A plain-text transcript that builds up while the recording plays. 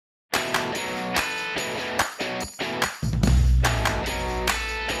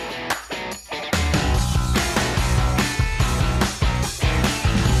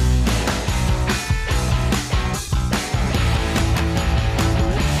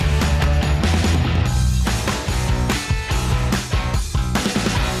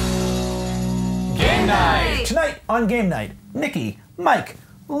tonight on Game Night, Nikki, Mike,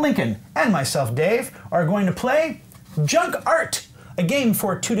 Lincoln, and myself, Dave, are going to play Junk Art, a game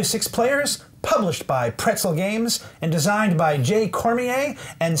for 2 to 6 players, published by Pretzel Games and designed by Jay Cormier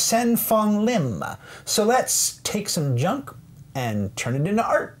and Sen-Foong Lim. So let's take some junk and turn it into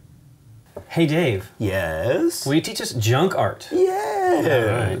art. Hey Dave. Yes? Will you teach us junk art?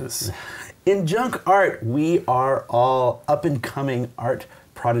 Yes. Right. In junk art, we are all up-and-coming art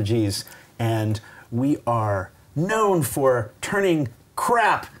prodigies, and we are known for turning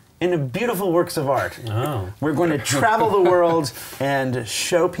crap into beautiful works of art. Oh. We're going to travel the world and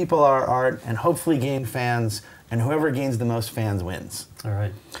show people our art and hopefully gain fans, and whoever gains the most fans wins. All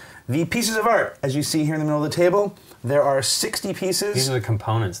right. The pieces of art, as you see here in the middle of the table, there are 60 pieces. These are the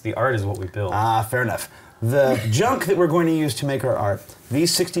components. The art is what we build. Ah, fair enough. The junk that we're going to use to make our art,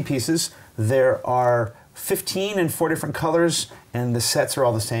 these 60 pieces, there are 15 in 4 different colors, and the sets are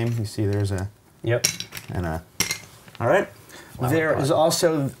all the same. You see there's a... Yep. And a... All right. There is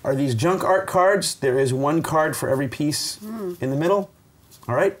also, are these junk art cards. There is 1 card for every piece in the middle.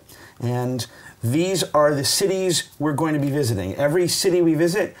 All right. And these are the cities we're going to be visiting. Every city we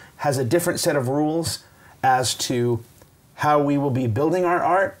visit has a different set of rules as to how we will be building our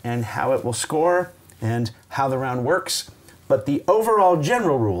art and how it will score and how the round works. But the overall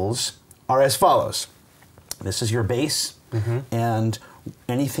general rules are as follows. This is your base, and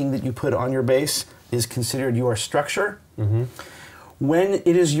anything that you put on your base is considered your structure. When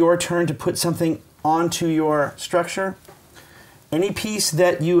it is your turn to put something onto your structure, any piece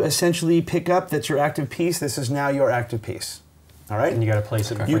that you essentially pick up that's your active piece, this is now your active piece. All right? And you got to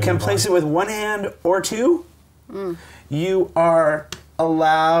place it. You can place it with 1 hand or 2. You are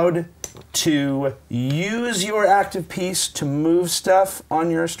allowed to use your active piece to move stuff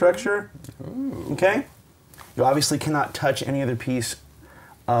on your structure. Okay? You obviously cannot touch any other piece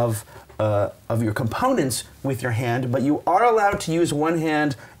of your components with your hand, but you are allowed to use 1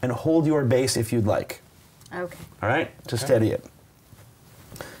 hand and hold your base if you'd like. Okay. All right? To steady it.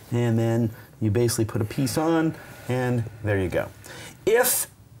 And then you basically put a piece on, and there you go. If,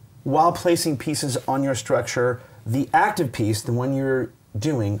 while placing pieces on your structure, the active piece, the one you're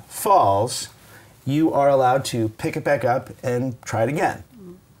doing, falls, you are allowed to pick it back up and try it again.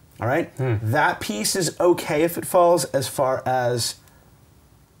 All right? That piece is okay if it falls as far as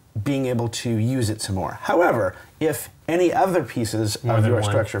being able to use it some more. However, if any other pieces of your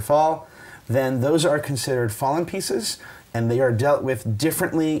structure fall, then those are considered fallen pieces, and they are dealt with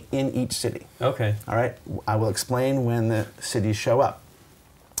differently in each city. Okay. All right? I will explain when the cities show up.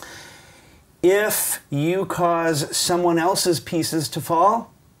 If you cause someone else's pieces to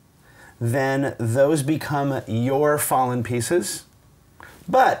fall, then those become your fallen pieces.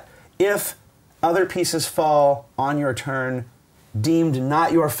 But if other pieces fall on your turn deemed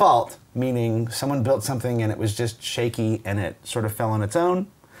not your fault, meaning someone built something and it was just shaky and it sort of fell on its own,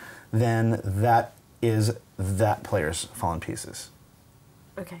 then that is that player's fallen pieces.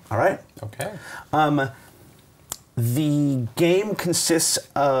 Okay. All right? Okay. The game consists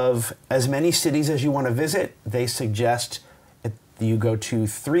of as many cities as you want to visit. They suggest you go to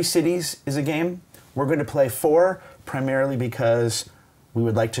 3 cities is a game. We're going to play 4, primarily because we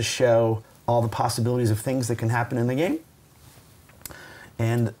would like to show all the possibilities of things that can happen in the game.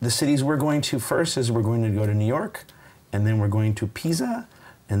 And the cities we're going to first is we're going to go to New York, and then we're going to Pisa,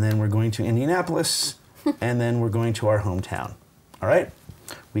 and then we're going to Indianapolis, and then we're going to our hometown. All right?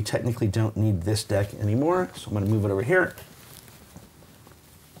 We technically don't need this deck anymore, so I'm going to move it over here.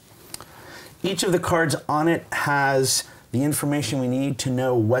 Each of the cards on it has the information we need to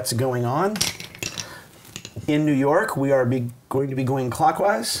know what's going on. In New York, we are going to be going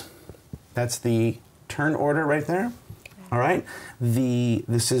clockwise. That's the turn order right there. All right.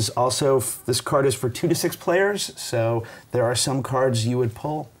 This card is for 2 to 6 players, so there are some cards you would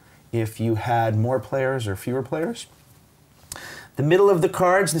pull if you had more players or fewer players. The middle of the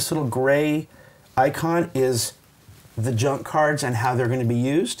cards, this little gray icon, is the junk cards and how they're going to be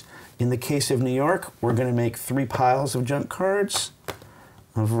used. In the case of New York, we're going to make 3 piles of junk cards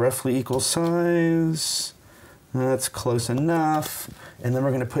of roughly equal size. That's close enough. And then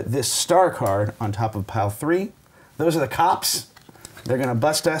we're going to put this star card on top of pile 3. Those are the cops. They're going to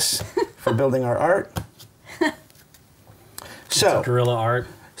bust us for building our art. So, guerrilla art.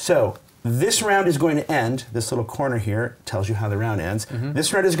 So, this round is going to end. This little corner here tells you how the round ends.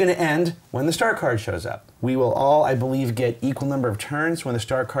 This round is going to end when the star card shows up. We will all, I believe, get equal number of turns when the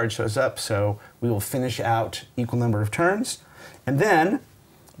star card shows up, so we will finish out equal number of turns. And then,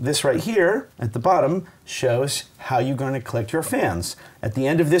 this right here at the bottom shows how you're going to collect your fans. At the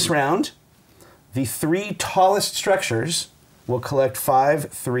end of this round, the 3 tallest structures will collect 5,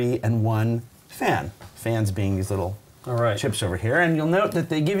 3, and 1 fan. Fans being these little All right. chips over here, and you'll note that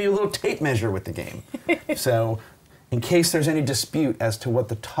they give you a little tape measure with the game. So, in case there's any dispute as to what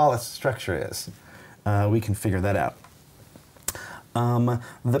the tallest structure is, we can figure that out.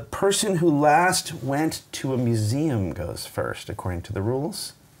 The person who last went to a museum goes first, according to the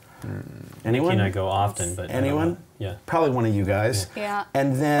rules. Anyone? Nikki and I go often, but Anyone? Yeah. Probably one of you guys. Yeah.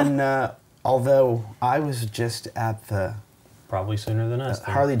 And then, although I was just at the Probably sooner than us.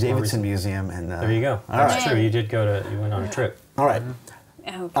 then. Harley More Davidson recent. Museum, and There you go. All That's right. true. You did go to. You went on a trip. All right.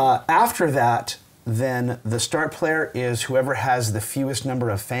 Okay. After that, then the start player is whoever has the fewest number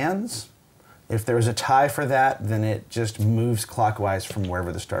of fans. If there's a tie for that, then it just moves clockwise from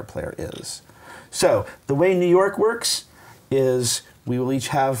wherever the start player is. So the way New York works is we will each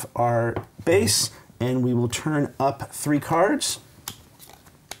have our base, and we will turn up 3 cards,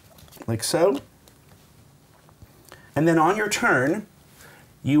 like so. And then on your turn,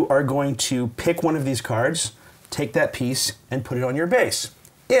 you are going to pick one of these cards, take that piece, and put it on your base.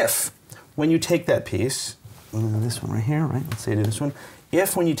 If, when you take that piece, this one right here, right? Let's say I do this one.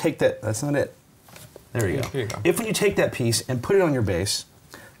 If when you take that, that's not it. There you go. Here you go. If when you take that piece and put it on your base,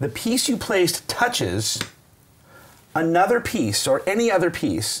 the piece you placed touches another piece or any other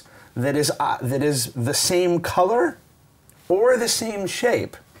piece that is the same color or the same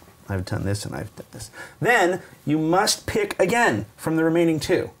shape. I've done this and I've done this. Then you must pick again from the remaining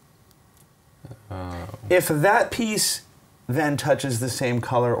 2. If that piece then touches the same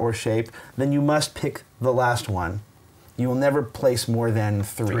color or shape, then you must pick the last one. You will never place more than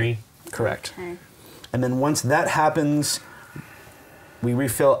 3. 3. Correct. Okay. And then once that happens, we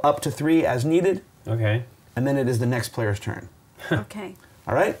refill up to 3 as needed, Okay. and then it is the next player's turn. Okay.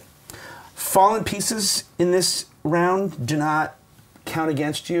 All right? Fallen pieces in this round do not count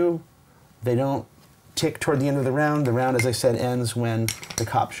against you. They don't tick toward the end of the round. The round, as I said, ends when the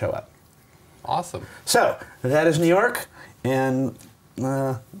cops show up. Awesome. So, that is New York. And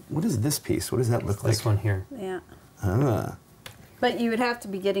what is this piece? What does that look like? This one here. Yeah. Ah. But you would have to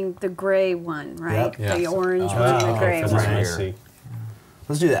be getting the gray one, right? Yep. Yes. The orange Oh, one, the okay, gray for this one. one, I Here. see.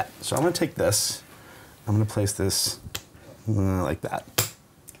 Let's do that. So I'm going to take this. I'm going to place this like that.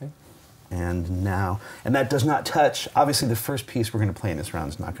 Okay. And now, and that does not touch. Obviously, the first piece we're going to play in this round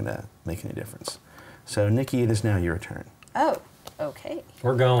is not going to make any difference. So, Nikki, it is now your turn. Oh, okay.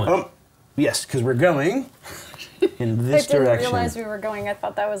 We're going. Yes, because we're going in I this didn't direction. realize we were going. I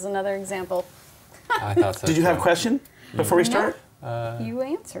thought that was another example. I thought so. Did you have a too. question before we start? You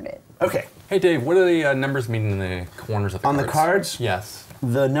answered it. Okay. Hey, Dave, what do the numbers mean in the corners of the On cards? the cards? Yes.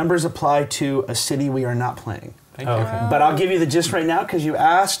 The numbers apply to a city we are not playing. Thank Oh, you. okay. But I'll give you the gist right now because you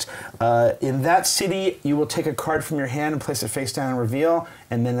asked. In that city, you will take a card from your hand and place it face down and reveal,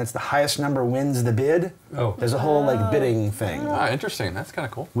 and then that's the highest number wins the bid. Oh. There's a whole like bidding thing. Ah, interesting. That's kind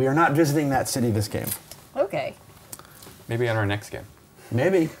of cool. We are not visiting that city this game. Okay. Maybe on our next game.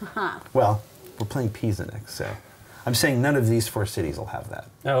 Maybe. Well, we're playing Pisa next, so I'm saying none of these 4 cities will have that.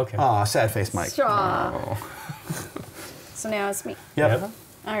 Oh, okay. Aw, sad face Mike. Straw. So now it's me. Yep.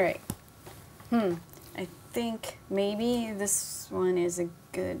 All right. I think maybe this one is a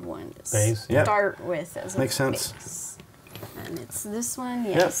good one to Base, yep. start with as a Makes sense. base. And it's this one,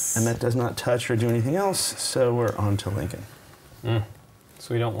 Yep. yes. And that does not touch or do anything else, so we're on to Lincoln.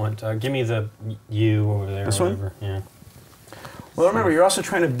 So we don't want. Give me the U over there. This or one? whatever. Yeah. Well, remember, you're also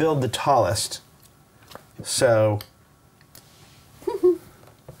trying to build the tallest. So,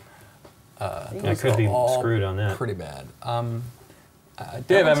 I could be all screwed on that. Pretty bad.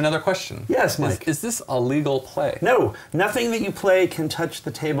 Dave, I have another question. Yes, Mike. Is this a legal play? no, nothing that you play can touch the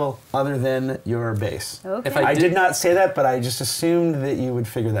table other than your base. Okay. If I did not say that, but I just assumed that you would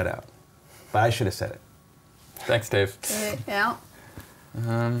figure that out. But I should have said it. Thanks, Dave. Yeah.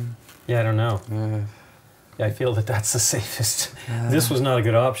 Yeah, I don't know. Yeah, I feel that that's the safest. This was not a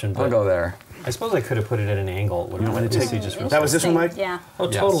good option, I'll but go there. I suppose I could have put it at an angle. It would You have want me to let take me see just real that? Was this one, Mike? Yeah. Oh,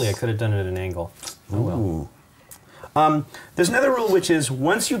 Yes. totally. I could have done it at an angle. Oh, well. Ooh. There's another rule, which is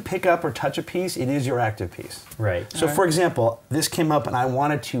once you pick up or touch a piece, it is your active piece. Right. So, for example, this came up and I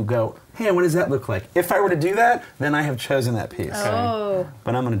wanted to go, hey, what does that look like? If I were to do that, then I have chosen that piece. Oh.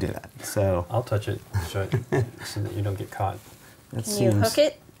 But I'm going to do that. So, I'll touch it so that you don't get caught. that Can you seems... hook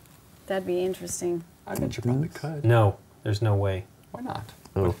it? That'd be interesting. I bet you probably could. No, there's no way. Why not?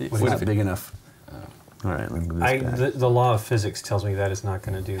 Oh, What if you- it's what not if you- big enough. All right, let me move this back. The law of physics tells me that is not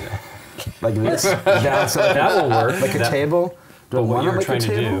going to do that. Like this? Down, so like, That will work. like a That- table? Do I But what want it you're like a trying to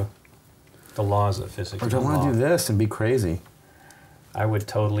table? do, the laws of physics. Or do I are want law. to do this and be crazy? I would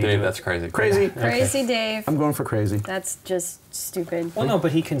totally Dave, do it. that's crazy. Crazy? Crazy Dave. I'm going for crazy. That's just stupid. Well, no,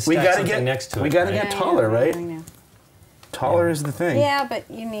 but he can We stack gotta something get next to it. we gotta right? get taller, right? I know. taller is the thing. Yeah, but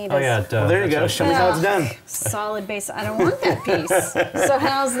you need Oh yeah, duh. Well, there you go. That's Show me how it's done. solid base. I don't want that piece. So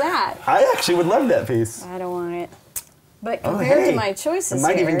how's that? I actually would love that piece. I don't want it. But Oh, compared hey. to my choices It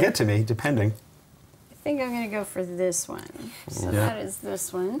might here, even get to me, depending. I think I'm going to go for this one. So Yeah. that is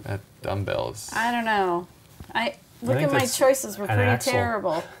this one. That dumbbells. I don't know. Look think at my that's choices were an pretty axle.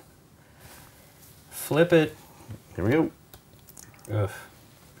 terrible. Flip it. Here we go. Ugh.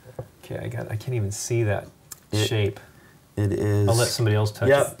 Okay, I can't even see that shape. It is. I'll let somebody else touch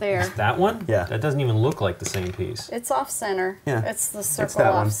Yep. it. There. Is that one? Yeah. That doesn't even look like the same piece. It's off center. Yeah. It's the circle that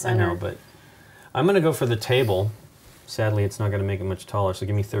off one. I I center. know, but I'm going to go for the table. Sadly, it's not going to make it much taller, so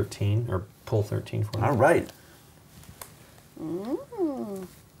give me 13, or pull 13 for me. All right.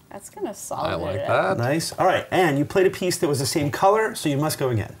 That's going to solve I it. like that. Nice. All right. And you played a piece that was the same color, so you must go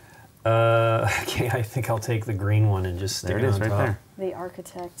again. Okay, I think I'll take the green one and just stick There it it is, on right top. there. The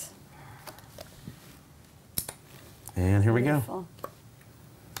architect. And here we go. Beautiful.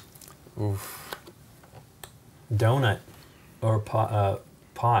 Oof. Donut or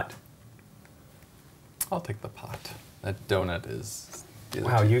pot. I'll take the pot. That donut is. the other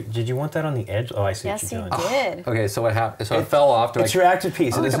Wow, two. did you want that on the edge? Oh, I see Yes, what you you're doing. did. Okay, so what happened? So it fell off. It's your active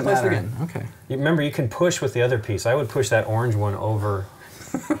piece. Oh, It I doesn't can place it matter. again. Okay. Remember, you can push with the other piece. I would push that orange one over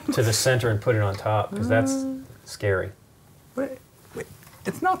to the center and put it on top, because that's scary. Wait.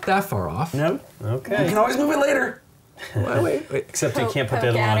 It's not that far off. No. You Okay. can always move it later. Wait. Except you can't put Poke the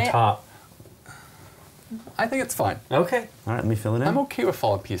other one at on it. top. I think it's fine. Okay, All right, let me fill it in. I'm okay with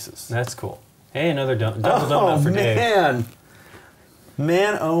fallen pieces. that's cool. Hey, another double Oh, donut for Dave. man.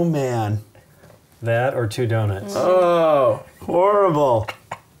 Man, oh, man. That or 2 donuts. Oh, horrible.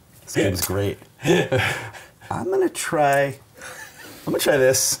 This game's great. I'm going to try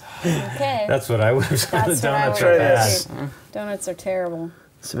this. Okay. That's what I would have said. The That's what I donuts would are Try bad. this. Donuts are terrible.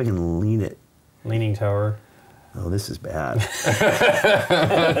 See if I can lean it. Leaning tower. Oh, this is bad.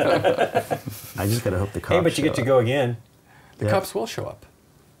 I just got to hope the cops Hey, but you get to go again. The Yeah. cups will show up.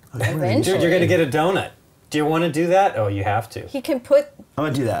 Eventually. Dude, you're going to get a donut. Do you want to do that? Oh, you have to. He can put I'm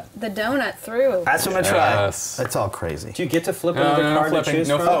going to do that. the donut through. That's what I'm going to try. Yes. That's all crazy. Do you get to flip No, another no, no card to flipping, choose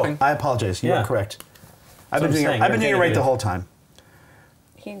no from? flipping. Oh, I apologize. You Yeah. are correct. I've what been I'm doing saying. it You're right the gonna whole time.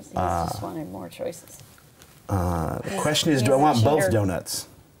 He's just wanted more choices. The question is, he's do I a want both cheater. donuts?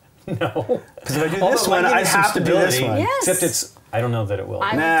 No. Because if I do Although this it might one, give you I'd some have to do this stability. one. Yes. Except it's, I don't know that it will.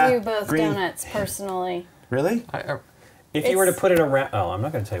 I Nah, would do both green. donuts personally. Really? If you were to it's- put it around, oh, I'm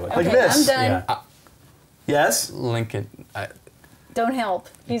not going to tell you what. Like Okay, this. I'm done. Yeah. Yes? Lincoln. Don't help.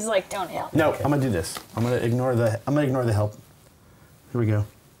 He's like, don't help. No, I'm gonna do this. I'm gonna ignore the help. Here we go.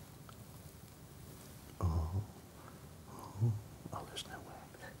 Oh, there's no way.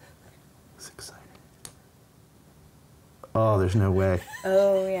 It's exciting. Oh, there's no way.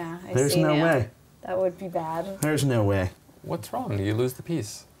 Oh, yeah. I There's see no now. way. That would be bad. There's no way. What's wrong? You lose the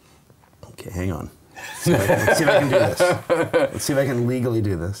piece. Okay, hang on. Let's see if I can do this. Let's see if I can legally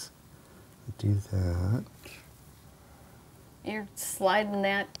do this. Do that. You're sliding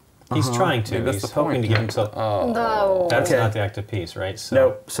that. He's trying to. Maybe that's He's the hoping point. to get himself. Oh. No. That's Okay. not the active piece, right? So,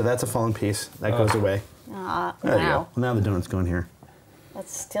 Nope. So that's a fallen piece. That goes away. There you go. Wow. Well, now the donut's going here.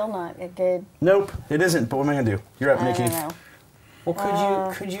 That's still not a good. Nope, it isn't. But what am I gonna do? You're up, I Nikki. don't know.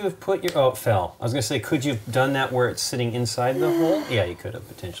 Well, could you have put your? Oh, it fell. I was gonna say, could you have done that where it's sitting inside the hole? Yeah, you could have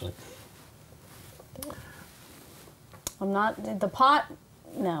potentially. I'm not. The pot,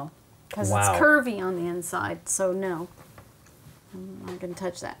 no. Because Wow. it's curvy on the inside, so no. I'm not going to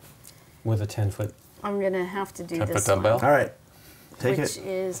touch that. With a 10-foot. I'm going to have to do 10-foot this dumbbell? one. All right, take Which it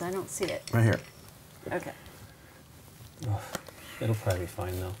is, I don't see it. right here. Okay. It'll probably be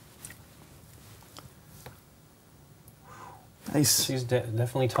fine though. Nice. She's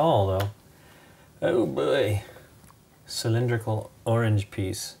definitely tall though. Oh boy. Cylindrical orange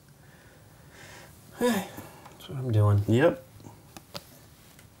piece. That's what I'm doing. Yep.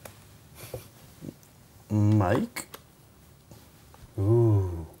 Mike.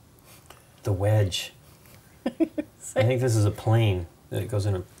 Ooh. The wedge. I think this is a plane. It goes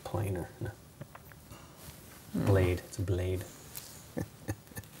in a planer. No. Blade. It's a blade.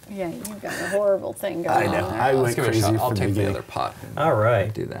 Yeah, you've got a horrible thing I going know. on there. I Let's went give it a crazy shot. for I'll the take the beginning. other pot. and All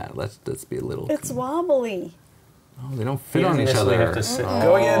right. Do that. Let's be a little. It's wobbly. Oh, they don't You fit on don't each necessarily other. have to sit.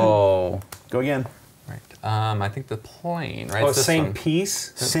 Go again. Oh. Go again. Right. I think the plane. Right. Oh, It's this same one.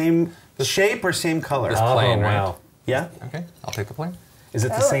 piece? Same shape or same color? This Oh, plane, right? wow. Yeah. Okay. I'll take the plane. Is it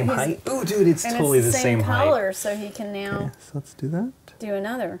the Oh, same he's- height? Ooh, dude, it's And totally it's the same height. color, so he can now So let's do that. do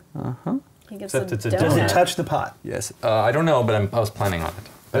another. Uh-huh. He gets Except a it's a donut. Does it donut. touch the pot? Yes. I don't know, but I was planning on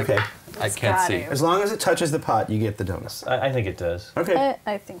it. Okay. I It's can't got see. to. As long as it touches the pot, you get the donuts. I think it does. Okay.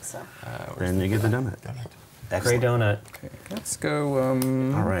 I think so. Where's Then you get the donut. donut? Gray donut. Okay, let's go.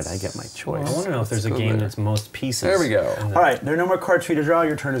 All right, I get my choice. I want to know if there's a Let's go game there. that's most pieces. There we go. in the- All right, there are no more cards for you to draw.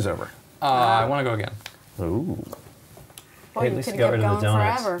 Your turn is over. I want to go again. Ooh. Boy, Hey, at you least could you have got kept rid of the going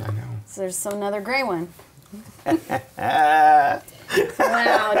donuts. forever. I know. So there's some another gray one. Ah.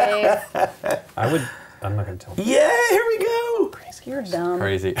 Wow, Dave. I'm not going to tell. Yeah, here we go. You're dumb.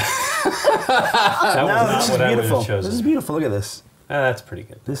 Crazy. That No, was not this is what I would beautiful. have chosen. This is beautiful. Look at this. That's pretty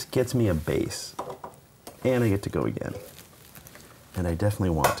good. This gets me a base. And I get to go again. And I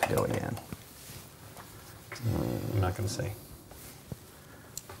definitely want to go again. I'm not going to say.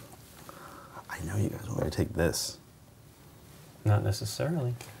 I know you guys want me to take this. Not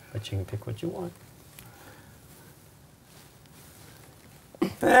necessarily, but you can pick what you want.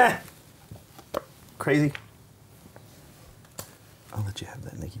 Ah. Crazy. I'll let you have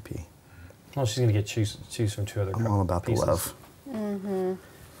that, Nikki P. Well, she's going to get choose from 2 other I'm all about pieces. the love.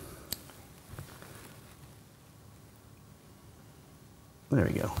 There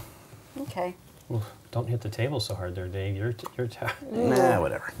we go. Okay. Oof, don't hit the table so hard there, Dave. You're Nah,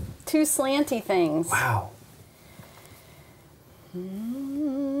 whatever. 2 slanty things. Wow.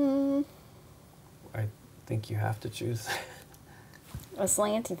 Mm, I think you have to choose. a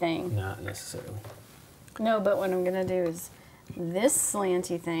slanty thing. Not necessarily. No, but what I'm gonna do is this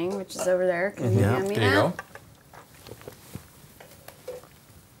slanty thing, which is over there. Can you Yeah. hand me There you that? go.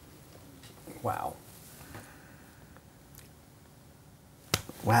 Wow.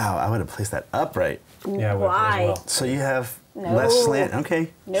 Wow, I would have placed that upright. Yeah, I would Why? as well. So you have No. less slant. Okay.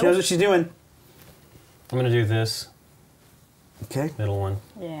 She Nope. knows what she's doing. I'm going to do this Okay. middle one.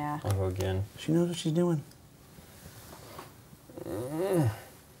 Yeah. I'll go again. She knows what she's doing. I'm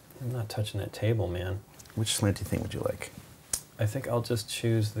not touching that table, man. Which slanty thing would you like? I think I'll just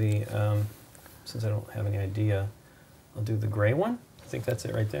choose the, since I don't have any idea, I'll do the gray one. I think that's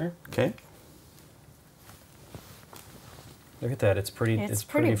it right there. Okay. Look at that. It's pretty. It's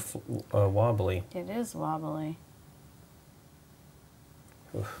pretty pretty- wobbly. It is wobbly.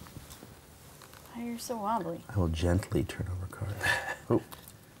 Oof. Why you're so wobbly? I will gently turn over cards. Oh.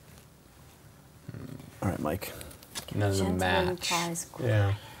 All right, Mike. Another Gentle match. implies great.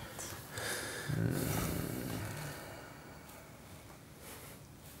 Yeah.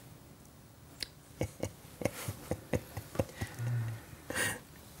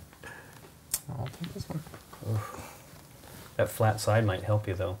 I'll take this one. That flat side might help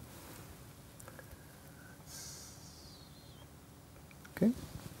you though. Okay.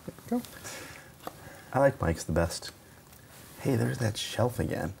 There we go. I like Mike's the best. Hey, there's that shelf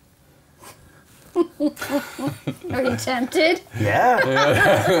again. Are you tempted? Yeah.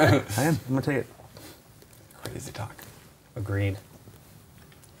 I am. I'm going to take it. Crazy talk. Agreed.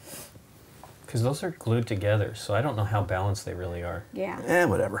 Because those are glued together, so I don't know how balanced they really are. Yeah.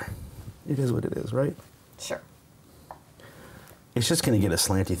 Whatever. It is what it is, right? Sure. It's just going to get a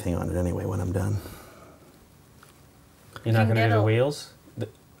slanty thing on it anyway when I'm done. You're not can going to get do the a- wheels?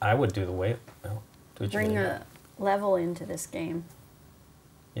 I would do the wheel. Well, do what you Bring gotta a level into this game.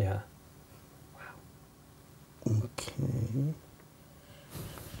 do. Yeah. Okay.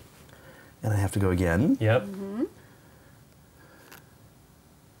 And I have to go again. Yep.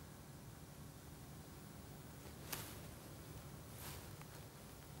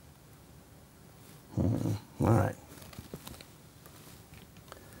 All right.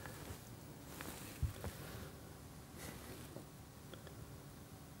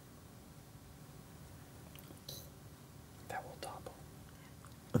 That will topple.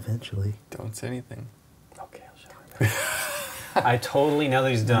 Eventually. Don't say anything. Okay, I'll show you. I totally, now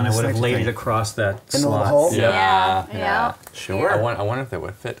that he's done, I Just would have like laid the it thing. across that In the slot. hole? Yeah. Yeah. Sure. I wonder if they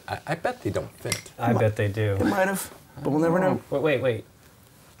would fit. I bet they don't fit. I bet they It do. might have, but we'll never know. Wait.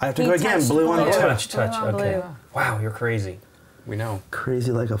 I have to He go again. touched Blue on blue. blue. Touch. Blue on Okay. blue. Wow, you're crazy. We know.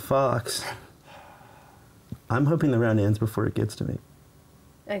 Crazy like a fox. I'm hoping the round ends before it gets to me.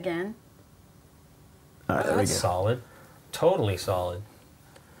 Again. All right, there we That's go. solid. Totally solid.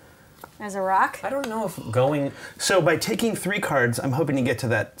 As a rock. I don't know if going. So by taking 3 cards, I'm hoping to get to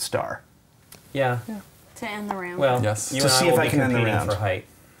that star. Yeah. To end the round. Well, Yes. you To and see I if will I be can end the competing round. for height.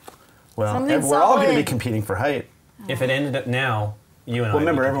 Well, Something we're all going to be solid. competing for height. If it ended up now, you and I. Well, would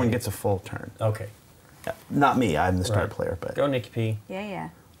remember, be everyone competing. gets a full turn. Okay. Yeah, not me. I'm the star Right. player, but Go, Nikki P. Yeah.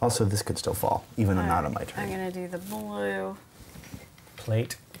 also this could still fall, even though not on my I'm turn. gonna do the blue.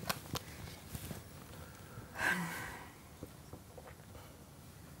 Plate.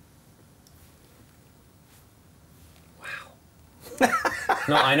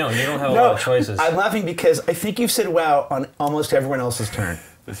 No, I know. You don't have a lot of choices. I'm laughing because I think you've said wow on almost everyone else's turn.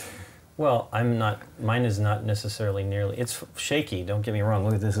 Well, I'm not. Mine is not necessarily nearly. It's shaky. Don't get me wrong.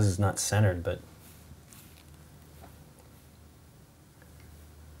 Look at this. This is not centered, but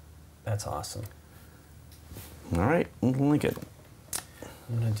That's awesome. All right, link it.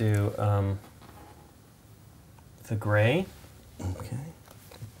 I'm going to do the gray, Okay.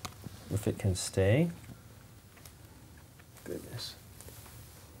 if it can stay. Goodness.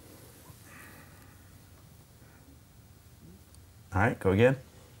 All right, go again.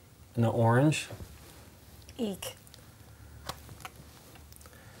 And the orange. Eek.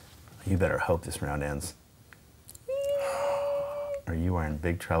 You better hope this round ends. Or you are in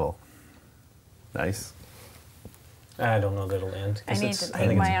big trouble. Nice. I don't know that it'll end. I need to I take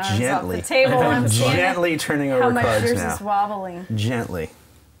think my it's arms gently. off the table. I'm seeing Gently turning over how much cards yours now. is wobbling. Gently.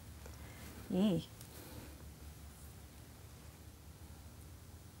 Yee.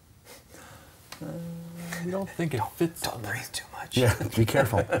 I don't think it fits on there. Too much. Yeah, be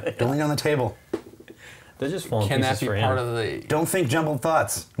careful. Don't lean on the table. They're just falling Can that pieces be for part him. of the... Don't think jumbled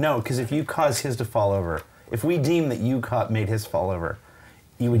thoughts. No, because if you cause his to fall over, if we deem that you made his fall over,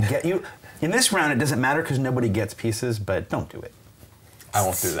 you would get you. In this round, it doesn't matter because nobody gets pieces, but don't do it. I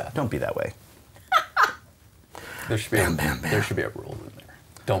won't do that. Don't be that way. There should be Bam, bam, bam. There should be a rule in there.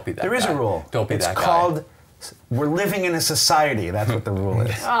 Don't be that There is guy. a rule. Don't be it's that guy. called. We're living in a society. That's what the rule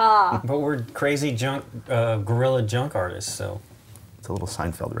is. But we're crazy junk, guerrilla junk artists, so. It's a little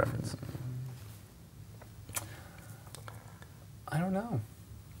Seinfeld reference. I don't know.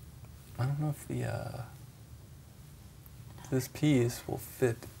 I don't know if the this piece will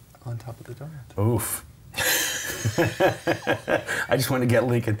fit on top of the donut. Oof. I just want to get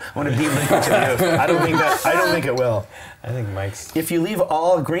Lincoln. I want to beat Lincoln to the oof. I don't think it will. I think Mike's. If you leave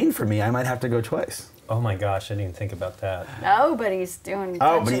all green for me, I might have to go twice. Oh my gosh, I didn't even think about that. No, but he's doing.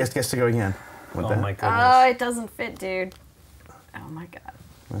 Oh, but touching. he gets to go again. With Oh that. my Oh, goodness. it doesn't fit, dude. Oh my god.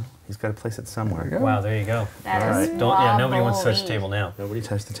 Well, he's got to place it somewhere. There we go. Wow, there you go. That All is right. Don't. Yeah, nobody wants to touch the wobbly. table now. Nobody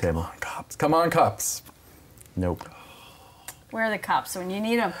touched the table. Cops. Come on, cops. Nope. Where are the cops when you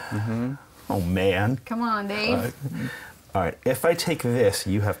need them? Oh, man. Come on, Dave. All right, if I take this,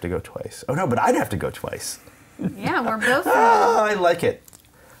 you have to go twice. Oh, no, but I'd have to go twice. Yeah, we're both. Oh, I like it.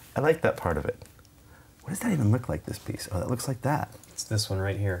 I like that part of it. What does that even look like, this piece? Oh, that looks like that. It's this one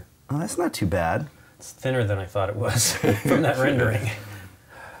right here. Oh, that's not too bad. It's thinner than I thought it was from that rendering.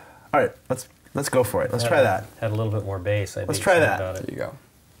 All right, let's go for it. Let's try that. Had a little bit more bass. I'd Let's be try excited that. About There it. you go.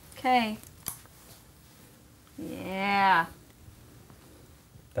 Okay. Yeah.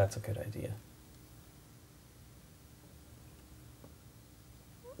 That's a good idea.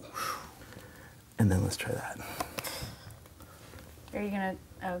 And then let's try that. Are you gonna?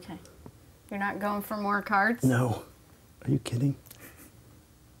 Okay. You're not going for more cards? No. Are you kidding?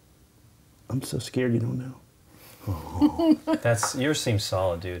 I'm so scared you don't know. That's yours seems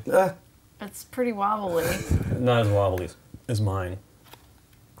solid, dude. It's pretty wobbly. Not as wobbly as mine.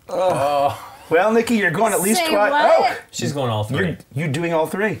 Well, Nikki, you're going at least Say twice. what? She's going all three. You're doing all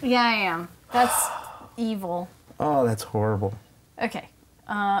three. Yeah, I am. That's evil. Oh, that's horrible. Okay.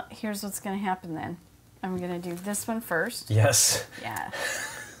 Here's what's gonna happen then. I'm gonna do this one first. Yes. Yeah.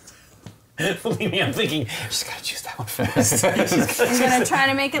 Believe me, I'm thinking she's got to choose that one first. I'm gonna try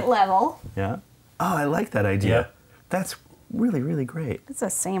to make it level. Yeah. Oh, I like that idea. Yeah. That's really, really great. It's a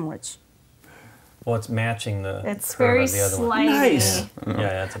sandwich. Well, it's matching the. It's curve very of the other one. slimy. Nice. Yeah,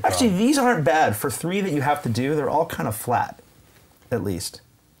 that's a problem. Actually, these aren't bad. For three that you have to do, they're all kind of flat, at least.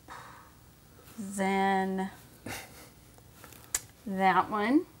 Then that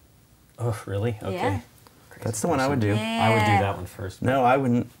one. Oh, really? Okay. Yeah. That's the one I would do. Yeah. I would do that one first. No, I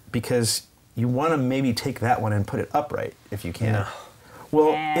wouldn't, because you want to maybe take that one and put it upright if you can. No.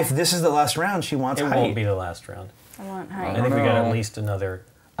 Well, Yeah. if this is the last round, she wants It height. won't be the last round. I want I height. think we got know. at least another.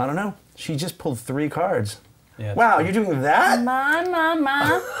 I don't know. She just pulled 3 cards. Yeah, Wow, you're doing that? Ma.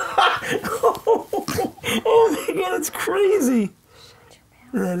 Oh my god, that's crazy.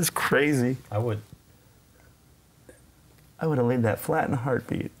 That is crazy. I would. I would have laid that flat in a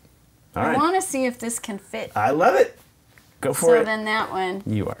heartbeat. All I right. want to see if this can fit. I love it. Go for So it. then that one.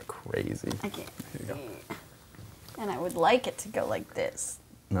 You are crazy. I can't. And I would like it to go like this.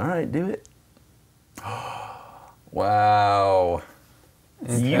 All right, do it. Wow.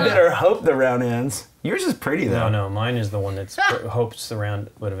 You better hope the round ends. Yours is pretty though. No, mine is the one that's hopes the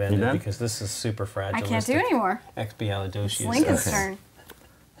round would have ended done? because this is super fragile. I can't do anymore. It's Expialidocious. Lincoln's Okay. turn.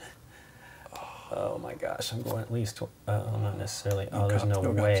 Oh my gosh, I'm going at least. Not necessarily. Oh, there's no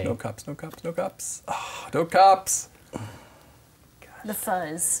no way. Cops, no cops, no cops, no cops. Oh, no cops. The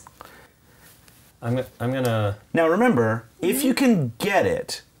fuzz. I'm gonna. Now remember, if you can get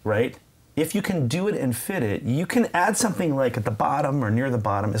it, right? If you can do it and fit it, you can add something like at the bottom or near the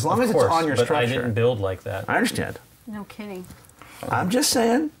bottom, as long Of as course, it's on your but structure. I didn't build like that. I understand. No kidding. I'm just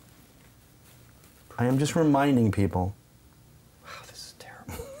saying. I am just reminding people. Wow, this is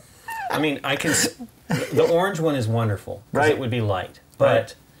terrible. I mean, the orange one is wonderful because Right. it would be light,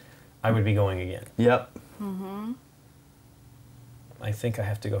 but I would be going again. Yep. I think I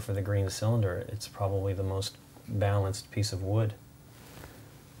have to go for the green cylinder. It's probably the most balanced piece of wood.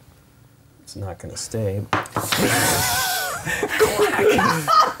 It's not going to stay.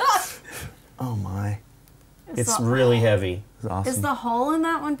 Oh my. It's really heavy. This is awesome. Is the hole in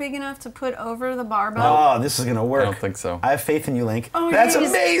that one big enough to put over the barbell? Oh, this is gonna work. I don't think so. I have faith in you, Link. Oh, That's jeez.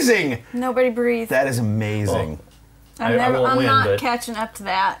 amazing. Nobody breathe. That is amazing. I won't I'm win, not but- catching up to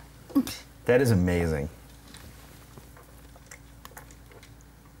that. That is amazing.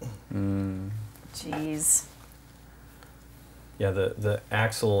 Jeez. Yeah, the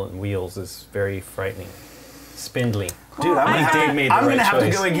axle and wheels is very frightening. Spindly. Dude, I think Dave made the I'm right gonna have to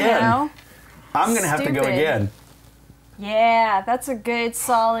choice. go You again. know? I'm gonna have to go Stupid. again. Yeah, that's a good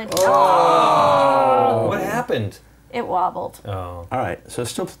solid. Oh, what happened? It wobbled. Oh, All right, so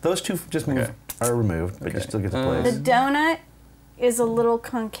still those two just are removed, but you still get to The place. donut is a little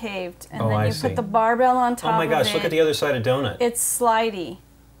concaved, and Oh, then I you see. put the barbell on top oh my gosh! of it. Look at the other side of donut. It's slidey.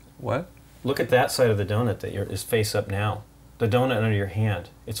 What? Look at that side of the donut that is face up now. The donut under your hand.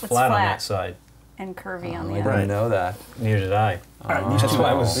 It's flat on flat. that side. And curvy on I the didn't other. Right. know that. Neither did I. These That's two- why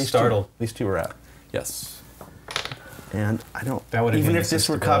I was these two- startled. These two are out. Yes. And I don't. That would have even been if this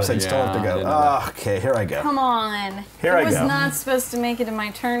were cups, I'd accessibility. still have to Yeah, I go. didn't know that. Oh, okay, here I go. Come on. Here I I was go. not supposed to make it to my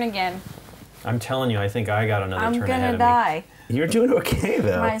turn again. I'm telling you, I think I got another I'm turn ahead gonna of die. You're doing okay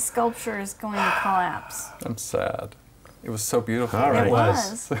though. My sculpture is going to collapse. I'm sad. It was so beautiful. All right. It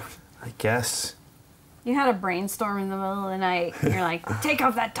was. was. I guess. You had a brainstorm in the middle of the night. And you're like, take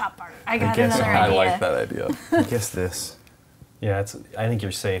off that top part. I got guess another I idea. like that idea. I guess this. Yeah, I think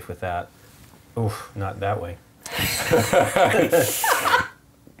you're safe with that. Oof, not that way.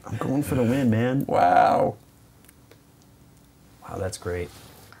 I'm going for the win, man. Wow. Wow, that's great.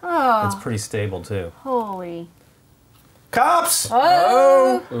 Oh, It's pretty stable too. holy. Cops!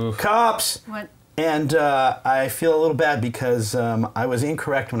 Oh! Cops! What? And I feel a little bad because I was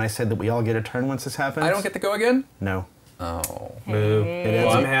incorrect when I said that we all get a turn once this happens. I don't get to go again? No. Oh. Boo. Hey.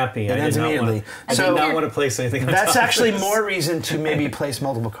 Well, I'm happy. It I ends did not immediately. Want, I So- did not want to place anything on That's top of actually this. more reason to maybe place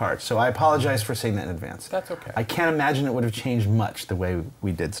multiple cards. So I apologize for saying that in advance. That's okay. I can't imagine it would have changed much the way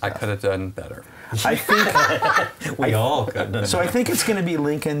we did I stuff. could have done better. I think We all could. so. I think it's going to be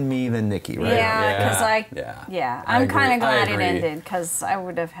Lincoln, me, then Nikki, right? Yeah, because Yeah. I'm agree. kind of glad it agree. ended because I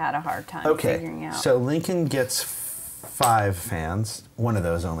would have had a hard time Okay. figuring out. So Lincoln gets 5 fans, one of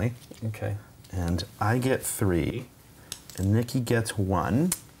those only, Okay. and I get 3, and Nikki gets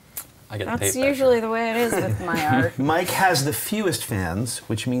 1. I get the That's tape usually measure. the way it is with my art. Mike has the fewest fans,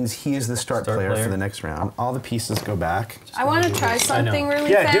 which means he is the start player for the next round. All the pieces go back. I want to try something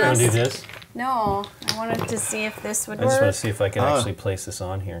really Yeah, do it. fast. Want to do this? No, I wanted to see if this would I just want work. to see if I can Oh. actually place this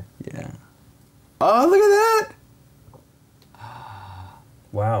on here. Yeah. Oh, look at that!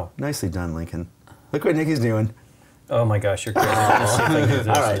 Wow. Nicely done, Lincoln. Look what Nikki's doing. Oh my gosh, you're crazy. Let's see if I can do this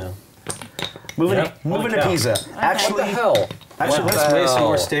All right. now. Moving, Yep. moving Holy to cow. Pisa. Actually, hell? actually, Well, let's that's way hell?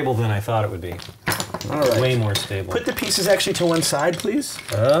 more stable than I thought it would be. all right. Way more stable. Put the pieces actually to one side, please.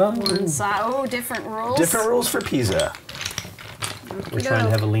 One side. Oh, different rules. Different rules for Pisa. We're trying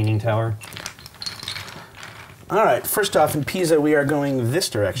to have a leaning tower. All right. First off, in Pisa, we are going this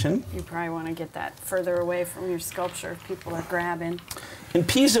direction. You probably want to get that further away from your sculpture if people are grabbing. In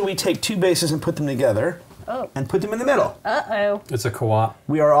Pisa, we take 2 bases and put them together Oh. and put them in the middle. Uh-oh. It's a co-op.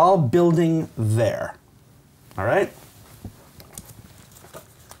 We are all building there. All right?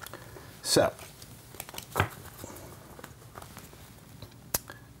 So.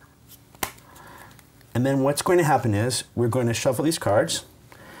 And then what's going to happen is we're going to shuffle these cards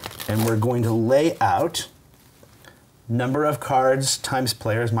and we're going to lay out number of cards times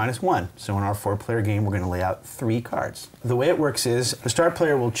players minus 1. So in our 4-player game, we're going to lay out 3 cards. The way it works is the start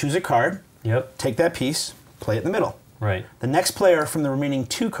player will choose a card, Yep. take that piece, play it in the middle. Right. The next player from the remaining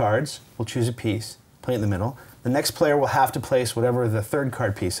 2 cards will choose a piece, play it in the middle. The next player will have to place whatever the 3rd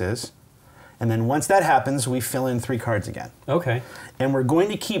card piece is. And then once that happens, we fill in 3 cards again. Okay. And we're going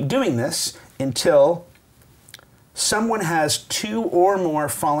to keep doing this until someone has 2 or more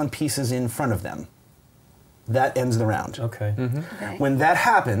fallen pieces in front of them. That ends the round. Okay. Okay. When that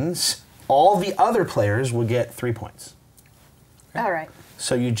happens, all the other players will get 3 points. All right.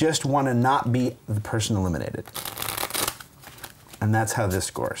 So you just want to not be the person eliminated. And that's how this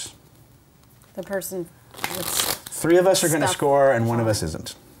scores. The person with 3 of us are going to Stuff. score and 1 of us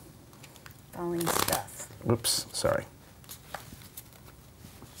isn't. falling stuff. Whoops, sorry.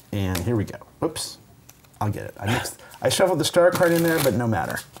 And here we go. Whoops, I'll get it. I shuffled the star card in there, but no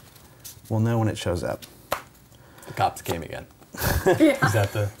matter. We'll know when it shows up. The cops came again. Yeah. Is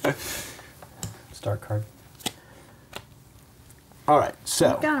that the start card? All right,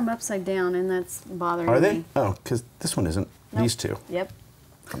 so. I've got them upside down, and that's bothering me. Are they? Oh, because this one isn't. Nope. These two. Yep.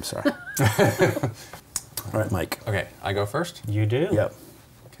 I'm sorry. All right, Mike. Okay, I go first. You do. Yep.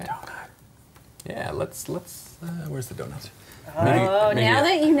 Okay. Yeah, let's. Where's the donuts? Oh, Maybe- now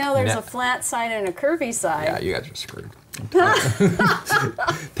that you know there's No. a flat side and a curvy side. Yeah, you guys are screwed.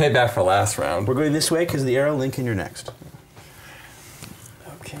 Payback for last round. We're going this way because the arrow. Lincoln, you're next.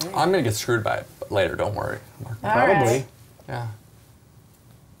 Okay. I'm gonna get screwed by it later. Don't worry. All Probably. right. Yeah.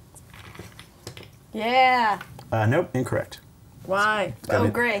 Yeah. Nope, incorrect. Why? Gotta Oh,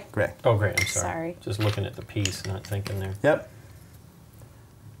 be- gray. Gray. Oh, great. I'm sorry. Sorry. Just looking at the piece, not thinking there. Yep.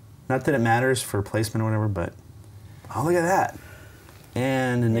 Not that it matters for placement or whatever, but oh, look at that.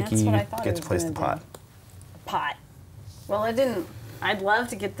 And That's Nikki what I thought gets it to was place the gonna pot. do. Pot. Well, I didn't. I'd love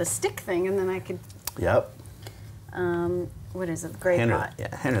to get the stick thing, and then I could. Yep. What is it? Gray Hand her pot.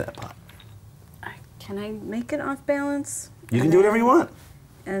 that. Yeah, hand her that pot. Can I make it off balance? You can do whatever you want.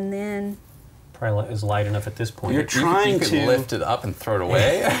 And then. Probably is light enough at this point. You're trying you could to lift it up and throw it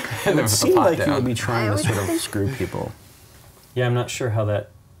away. and It then would put the seem pot like you down. would be trying I to would sort of think- screw people. Yeah, I'm not sure how that.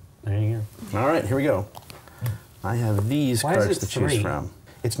 There you go. All right, here we go. I have these Why is cards it to choose 3? from.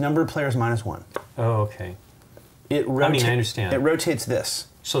 It's number of players -1. Oh, okay. It I understand. It rotates this.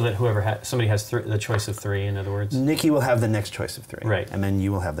 So that somebody has the choice of 3. In other words. Nikki will have the next choice of 3. Right. And then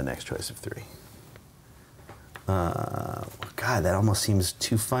you will have the next choice of 3. God, that almost seems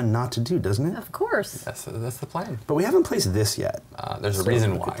too fun not to do, doesn't it? Of course. That's the plan. But we haven't placed this yet. There's a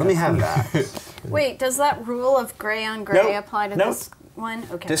reason why. Let me have that. Wait, does that rule of gray on gray Nope. apply to Nope. this one?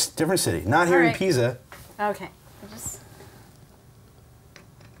 Okay. This different city. Not here All in right. Pisa. Okay.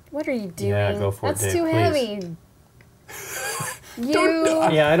 What are you doing? Yeah, go for it, That's Dave, too please. heavy. You.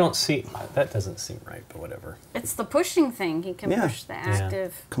 Yeah, I don't see. That doesn't seem right, but whatever. It's the pushing thing. He can Yeah. push the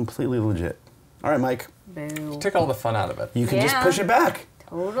active. Completely legit. All right, Mike. Boo. Took all the fun out of it. You can just Yeah. push it back.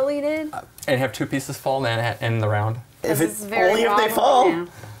 Totally did. And have 2 pieces fall and end the round. If It's it, very only if they wobbly fall. now.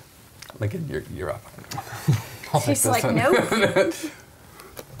 Like you're up. I'll take She's this like, one. nope.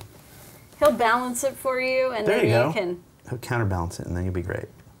 He'll balance it for you, and There then you go. can. He'll counterbalance it, and then you'll be great.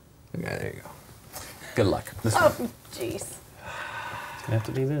 Okay, there you go. Good luck. This one. Oh, jeez. It's gonna have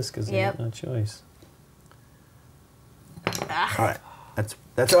to be this because Yep. there's no choice. All right.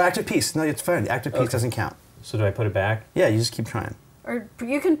 That's an active piece. No, it's fine. The active piece Okay. doesn't count. So do I put it back? Yeah, you just keep trying. Or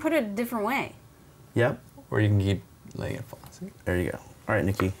you can put it a different way. Yep. Or you can keep letting it fall. See? There you go. All right,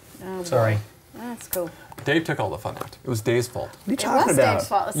 Nikki. Oh, boy. Sorry. That's cool. Dave took all the fun out. It was Dave's fault. What are you It talking was about? Dave's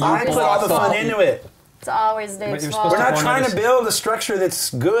fault. It's I always put all the Dave's fun fault. into it. It's always Dave's you're fault. supposed We're not One trying of to us- build a structure that's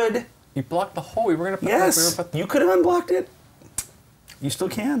good. You blocked the hole. We were gonna put. Yes. You could have unblocked it. You still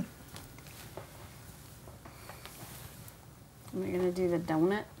can. Am I going to do the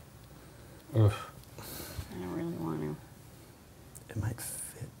donut? Oof. I don't really want to. It might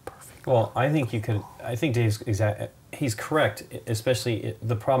fit perfect. Well, I think you could. I think Dave's he's correct. Especially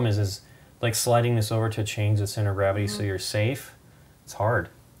the problem is like sliding this over to change the center of gravity so you're safe. It's hard,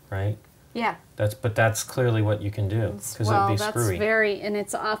 right? Yeah. But that's clearly what you can do because Well, it'd be that's screwy. and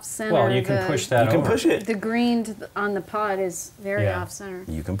it's off center. Well, you can push that You can over. push it. The green on the pod is very Yeah. off center.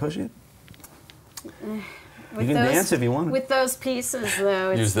 You can push it. With You can dance if you want. With those pieces,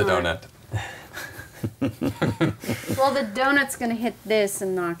 though, it's Use the not- donut. Well, the donut's going to hit this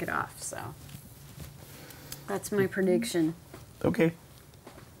and knock it off, so that's my prediction. Okay.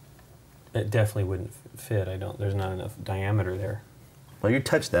 It definitely wouldn't fit. There's not enough diameter there. Well, you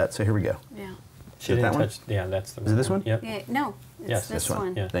touched that, so here we go. Yeah. She Is it didn't that one? touch. Yeah, that's the. Is it this one? Yep. Yeah. No, it's Yes, this, This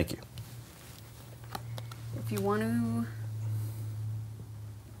one. Yeah. Thank you. If you want to.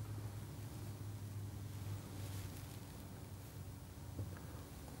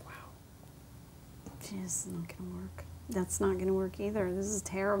 Gee, this is not going to work. That's not going to work either. This is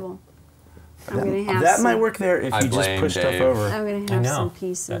terrible. I'm going to have That some, might work there if I you just blame push stuff Dave. over. I'm going to I have know. some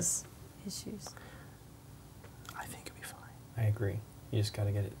pieces issues. I think it'd be fine. I agree. You just got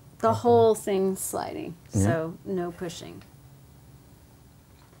to get it. The whole thing's sliding, Yeah. so no pushing.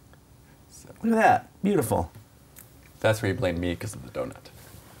 Look at that. Beautiful. That's where you blame me because of the donut.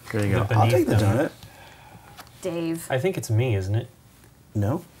 There you go. The I'll take the beneath donut. Dave. I think it's me, isn't it?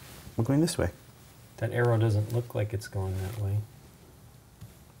 No. We're going this way. That arrow doesn't look like it's going that way.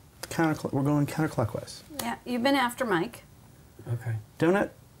 We're going counterclockwise. Yeah, you've been after Mike. Okay. Donut.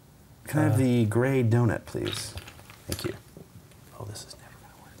 Can I have the gray donut, please? Thank you. Oh, this is never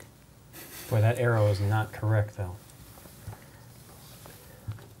going to work. Boy, that arrow is not correct though.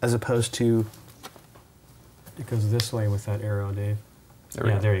 As opposed to... It goes this way with that arrow, Dave. There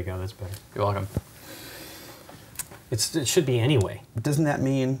we Yeah, go. there you go. That's better. You're welcome. It should be anyway. Doesn't that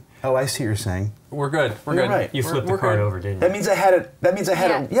mean? Oh, I see what you're saying. We're good. We're You're good. right. You flipped the We're card good. over, didn't you? That means I had it. That means I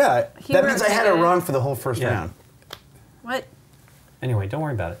had it. Yeah. He That means I had it rotated. wrong for the whole first Yeah. round. What? Anyway, don't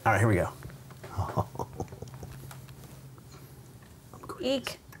worry about it. All right, here we go.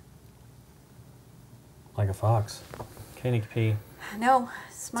 Eek. Like a fox. Okay, Nikki P. No,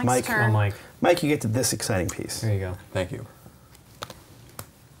 it's Mike's Mike. turn. Oh, Mike. Mike, you get to this exciting piece. There you go. Thank you.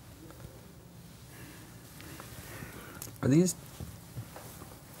 Are these?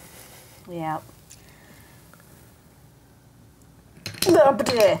 Yeah.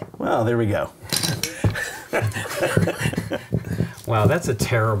 Well, there we go. Wow, that's a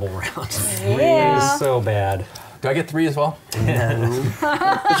terrible round. It Yeah. is so bad. Do I get 3 as well? No.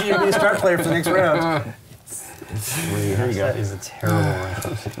 But you need to be a start player for the next round. Here you That go. is a terrible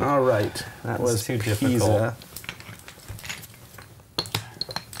round. All right. That was too Pisa. difficult.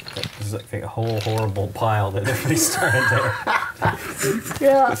 This is like a whole horrible pile that everybody started there.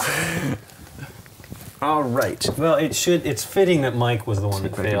 Yeah. All right. Well, it's fitting that Mike was the one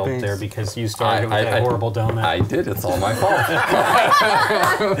that failed there because you started with that horrible donut. I did. It's all my fault.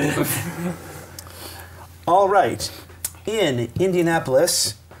 All right. In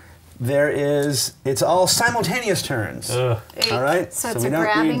Indianapolis, it's all simultaneous turns. Ugh. All right. So it's we a don't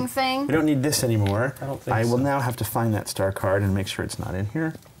grabbing need- thing? We don't need this anymore. I don't think I will so. now have to find that star card and make sure it's not in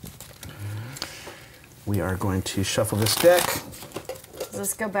here. We are going to shuffle this deck. Does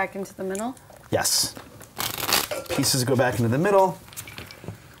this go back into the middle? Yes. Pieces go back into the middle.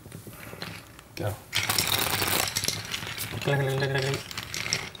 Go.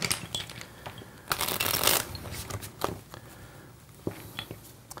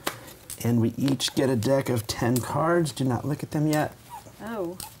 And we each get a deck of 10 cards. Do not look at them yet.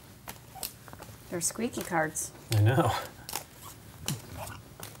 Oh. They're squeaky cards. I know.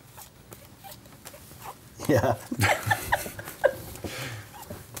 Yeah.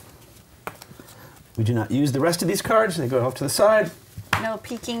 We do not use the rest of these cards. They go off to the side. No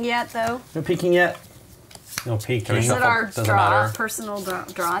peeking yet, though. No peeking yet. No peeking. Can we Is shuffle? it our Doesn't matter. personal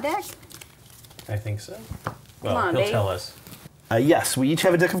draw deck? I think so. Well, on, he'll Dave. tell us. Yes, we each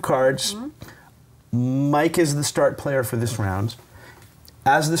have a deck of cards. Mike is the start player for this round.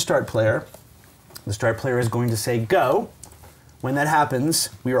 As the start player is going to say go. When that happens,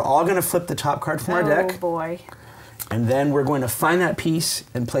 we are all going to flip the top card from our Oh, deck, boy. and then we're going to find that piece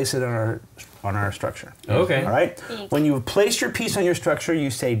and place it on our structure. Okay. All right? Eek. When you have placed your piece on your structure, you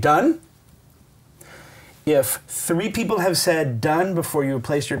say done. If 3 people have said done before you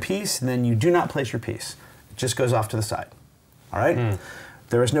place your piece, then you do not place your piece. It just goes off to the side. All right?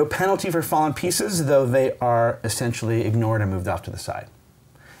 There is no penalty for fallen pieces, though they are essentially ignored and moved off to the side.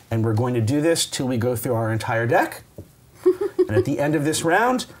 And we're going to do this till we go through our entire deck. And at the end of this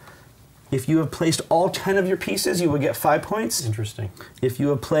round, if you have placed all 10 of your pieces, you will get 5 points. Interesting. If you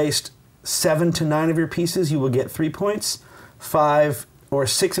have placed 7 to 9 of your pieces, you will get 3 points. 5 or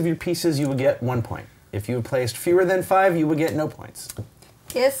 6 of your pieces, you will get 1 point. If you have placed fewer than 5, you will get no points.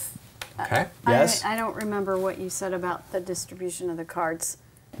 If Okay. Yes? I don't remember what you said about the distribution of the cards.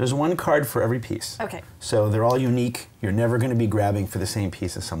 There's 1 card for every piece. Okay. So they're all unique. You're never going to be grabbing for the same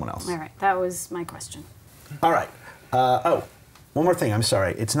piece as someone else. All right. That was my question. All right. One more thing. I'm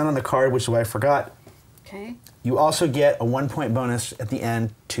sorry. It's not on the card, which is why I forgot. Okay. You also get a 1-point bonus at the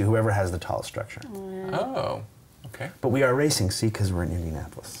end to whoever has the tallest structure. Oh. Okay. But we are racing, see, because we're in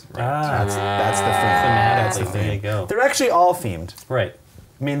Indianapolis. Ah, That's the theme. That's the thematically, there you theme. go. They're actually all themed. Right.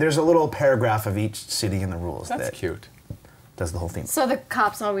 I mean, there's a little paragraph of each city in the rules That's that cute. does the whole theme. So the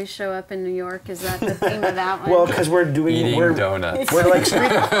cops always show up in New York. Is that the theme of that one? Well, because we're doing Eating donuts. we're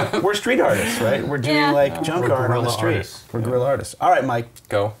like we're street artists, right? We're doing Yeah. like junk We're art on the guerrilla street. artists. We're guerrilla artists. All right, Mike.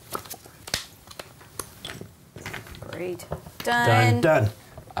 Go. Great. Done. Done.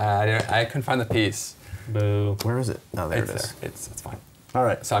 I couldn't find the piece. Boo. Where is it? Oh, there It's it is. there. It's fine. All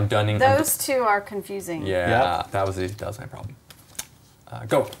right. So I'm dunning. Those two are confusing. Yeah. Yep. That was my problem.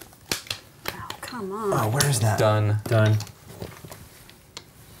 Go. Oh, come on. Oh, where is that? Done. Done.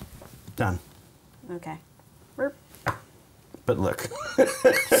 Done. Okay. Burp. But look,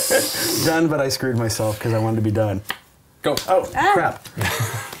 done. But I screwed myself because I wanted to be done. Go. Oh Ah. crap!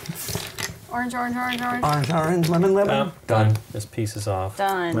 Orange, orange, orange, orange. Orange, orange, lemon, lemon. Done. This piece is off.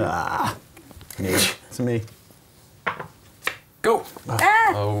 Done. Ah, me. It's me. Go.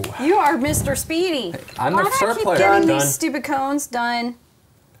 Ah, Oh. you are Mr. Speedy. I'm Why the do I third keep player. getting Done. these stupid cones? Done.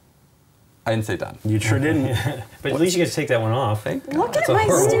 I didn't say done. You sure didn't. But at least you get to take that one off. Thank God. Look at a my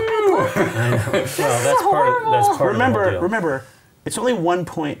horrible- stupid look. Well, that's is part of horrible. that's part of the remember, whole deal. remember, it's only 1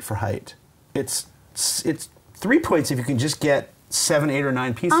 point for height. It's 3 points if you can just get 7, 8, or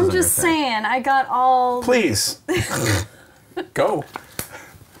 9 pieces. I'm on your just thing. saying, I got all. Please. Go.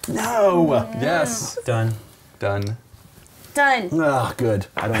 No. Yes. Done. Done. Done. Oh, good.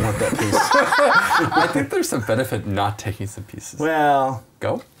 I don't want that piece. I think there's some benefit not taking some pieces. Well,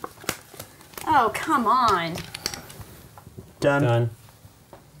 Go. Oh, come on. done. Done.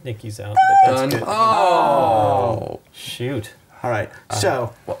 Nikki's out, but that's Done. good. Oh. Shoot. All right.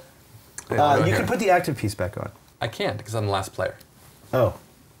 So, Well, you here. can put the active piece back on. I can't because I'm the last player. Oh,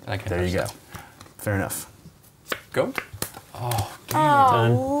 And I can't there you go. touch Fair enough. that. Go. Oh,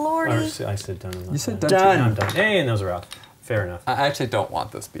 Done. lordy. I said done. You said done. done. Done. I'm done. Hey, and those are out. Fair enough. I actually don't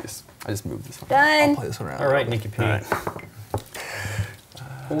want this piece. I just moved this one. Done. I'll play this one around. All right, Nikki P. All right.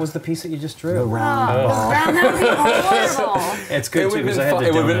 What was the piece that you just drew? The round Oh, ball. that would be horrible. It's It good would too have because been, I had the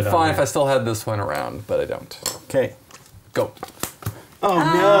it would've been donut fine on if I still had this one around, but I don't. Okay. Go. Oh, no.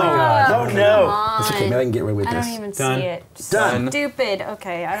 Oh, no. Come It's okay. on. Maybe I can get away with I this. don't even Done. see it. Done. Stupid.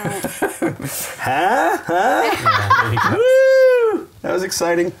 Okay, I don't. Huh? Huh? Yeah, there you go. Woo! That was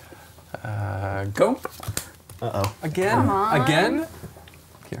exciting. Go. Uh-oh. Again. Come on. Again.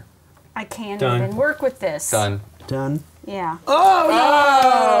 Here. I can't Done. even work with this. Done. Done. Yeah.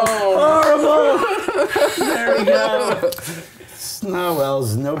 There we go. No,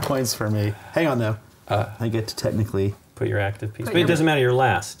 Wells, no points for me. Hang on, though. I get to technically... Put your active piece. Put But it your- doesn't matter, you're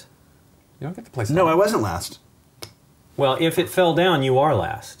last. You don't get to play. No, I wasn't last. Well, if it fell down, you are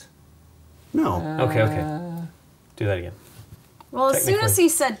last. No. Okay, okay. Do that again. Well, as soon as Technically. he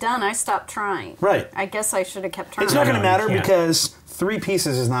said done, I stopped trying. Right. I guess I should have kept trying. It's not No, going to you matter can't. because 3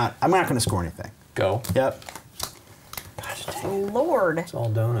 pieces is not... I'm not going to score anything. Go. Yep. Lord. It's all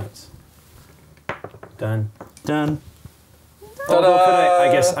donuts. Done. Done. Although could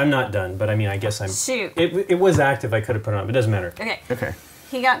I guess I'm not done, but I mean, I guess I'm... Shoot. It was active, I could have put it on, but it doesn't matter. Okay. Okay.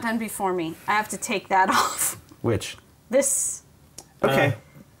 He got done before me. I have to take that off. Which? This. Okay.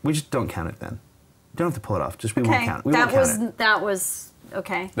 We just don't count it then. You don't have to pull it off. Just we won't Okay. count it. We That won't count was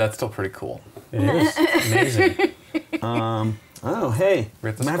okay. That's still pretty cool. It is. Amazing. it. Oh, hey. We I'm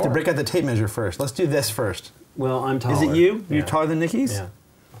have to going to have to score. break out the tape measure first. Let's do this first. Well, I'm taller. Is it you? Yeah. You're taller than Nikki's? Yeah.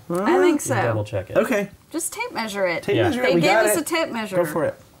 I think You double so. check it. Okay. Just tape measure it. Tape Yeah. measure it. They We gave got us it. a tape measure. Go for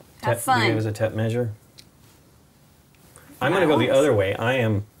it. Have You fun. gave us a tape measure. I'm going to That go the works. other way. I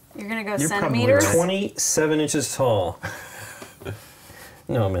am You're gonna go You're probably centimeters. right. 27 inches tall.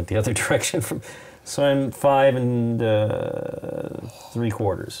 No, I meant the other direction. So I'm 5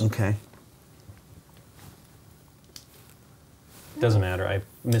 3/4. Okay. Doesn't matter. I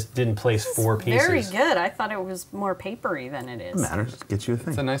didn't place 4 pieces. Very good. I thought it was more papery than it is. It matters. Get you a It's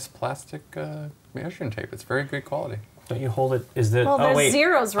a thing. nice plastic measuring tape. It's very good quality. Don't you hold it? Is that? Well, oh there's wait,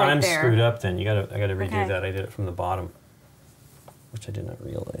 zeros right I'm there. screwed up. Then I got to redo Okay. that. I did it from the bottom, which I did not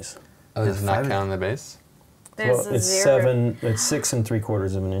realize. Oh, does it not 5 count the base? There's Well, a it's zero. 7. It's 6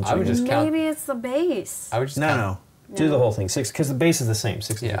 3/4 of an inch. I would just count. Maybe it's the base. I would just No, count. no. do the whole thing 6 because the base is the same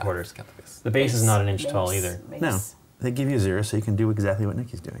 6 Yeah. 3/4. Just count the base. The base is not an inch tall Base. either. Base. No. They give you a 0 so you can do exactly what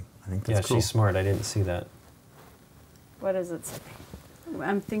Nikki's doing. I think that's Yeah, cool. she's smart. I didn't see that. What does it say?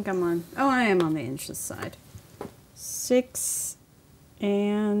 I think I'm on. Oh, I am on the inches side. 6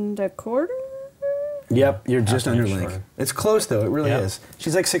 1/4. Yep, you're just an under inch link. shorter. It's close though, it really Yep. is.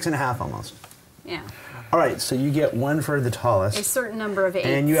 She's like 6.5 almost. Yeah. All right, so you get 1 for the A tallest. certain number of eights.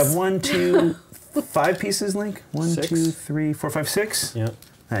 And you have 1, 2, 5 pieces, Link? 1, 6. 2, 3, 4, 5, 6. Yep.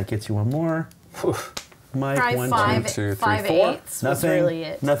 That gets you 1 more. Whew. Mike, Probably 1, 5, 2, 3, 5 4. eighths was Nothing. really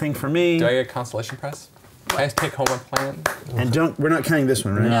it. Nothing for me. Do I get a constellation prize? Can I take home a plan? And don't. We're not counting this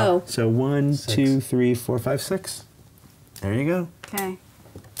one, right? No. So 1, 6. 2, 3, 4, 5, 6. There you go. Okay.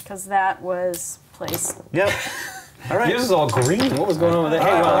 Because that was placed. Yep. All right. This is all green. What was going on with that? All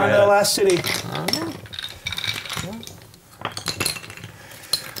right, on to the last city.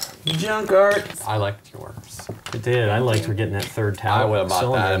 Junk art. I liked yours. It did. I liked her getting that third I tower. would have bought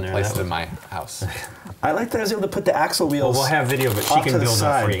cylinder that in and there. placed That it in was- my house. I like that I was able to put the axle Well, wheels. we'll have video, but she off can to the build that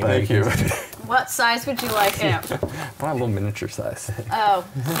side, for you. but- Thank you. What size would you like it? I want a little miniature size. Oh,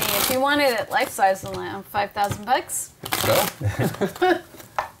 hey, if you wanted it life size, then $5,000. Go.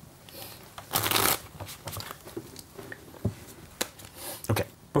 Okay.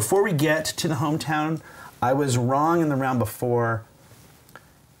 Before we get to the hometown, I was wrong in the round before.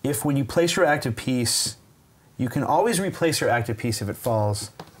 If when you place your active piece, you can always replace your active piece if it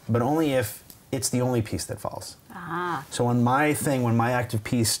falls, but only if it's the only piece that falls. Ah. So on my thing, when my active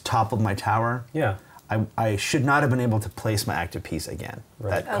piece toppled my tower, Yeah. I should not have been able to place my active piece again.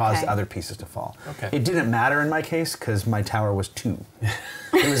 Right. That caused Okay. other pieces to fall. Okay. It didn't matter in my case because my tower was 2.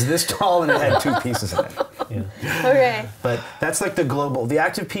 It was this tall and it had 2 pieces in it. Yeah. Okay. But that's like the global. The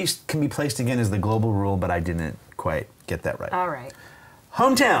active piece can be placed again as the global rule, but I didn't quite get that right. All right.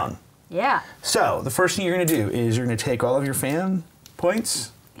 Hometown. Yeah. So the first thing you're going to do is you're going to take all of your fan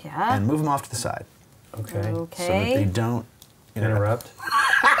points Yeah. and move them off to the side Okay. Okay. so that they don't Interrupt.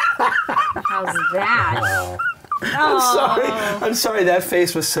 How's that? Oh. I'm sorry. That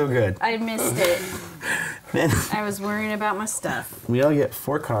face was so good. I missed it. Man, I was worrying about my stuff. we all get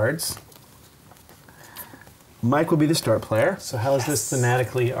 4 cards. Mike will be the start player. So how is this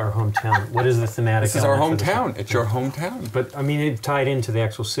thematically our hometown? What is the thematic? This is our element for this hometown. one? It's your hometown. But I mean, it tied into the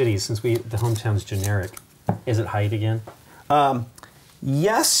actual city since the hometown's generic. Is it height again?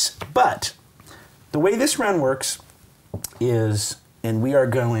 Yes, but the way this round works is, and we are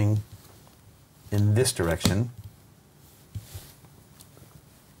going in this direction.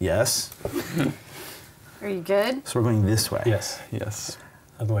 Yes. Are you good? So we're going this way. Yes. Yes.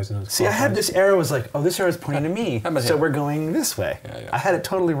 Otherwise known as See, I had this arrow was like, oh, this arrow is pointing to me, How about so here? we're going this way. Yeah. I had it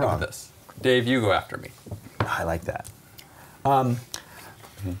totally How wrong. about this? Dave, you go after me. I like that.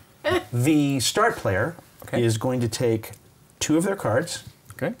 The start player Okay. is going to take 2 of their cards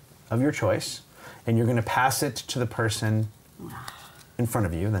Okay. of your choice, and you're going to pass it to the person in front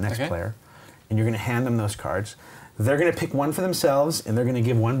of you, the next Okay. player, and you're going to hand them those cards. They're going to pick one for themselves, and they're going to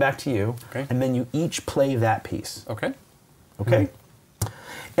give one back to you, Okay. and then you each play that piece. Okay. Okay?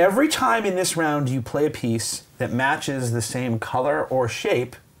 Every time in this round you play a piece that matches the same color or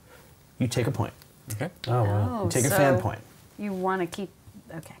shape, you take a point. Okay. Oh wow. Oh, Take a so fan point. You want to keep.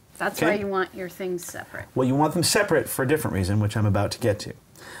 Okay. That's Okay. why you want your things separate. Well, you want them separate for a different reason, which I'm about to get to.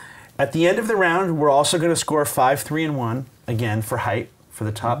 At the end of the round, we're also going to score 5, 3, and 1, again for height, for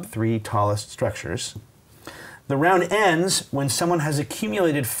the top 3 tallest structures. The round ends when someone has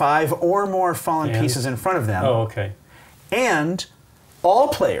accumulated 5 or more fallen And? pieces in front of them. Oh okay. And all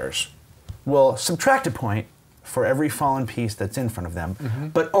players will subtract a point for every fallen piece that's in front of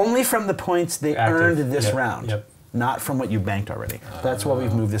them, but only from the points they Active. earned this Yep, round, yep. not from what you banked already. That's why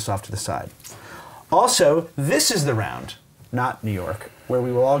we've moved this off to the side. Also, this is the round, not New York, where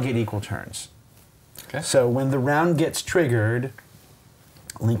we will all get equal turns. Okay. So when the round gets triggered,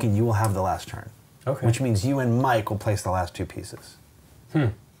 Lincoln, you will have the last turn. Okay. Which means you and Mike will place the last 2 pieces.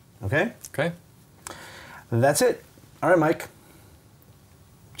 Okay? Okay. That's it. All right, Mike.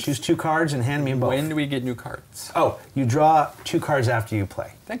 Choose 2 cards and hand me both. When do we get new cards? Oh, you draw 2 cards after you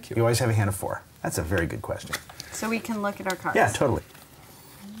play. Thank you. You always have a hand of 4. That's a very good question. So we can look at our cards. Yeah, totally.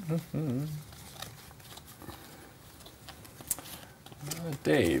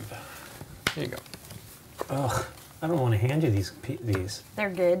 Dave, here you go. Ugh. I don't want to hand you these. They're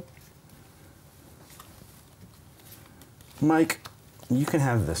good. Mike, you can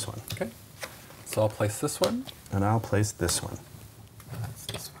have this one, Okay. So I'll place this one. and I'll place this one. That's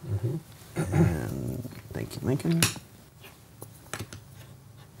this one. And thank you, Lincoln.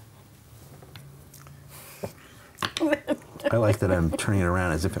 I like that I'm turning it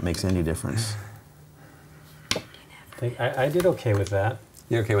around as if it makes any difference. I did okay with that.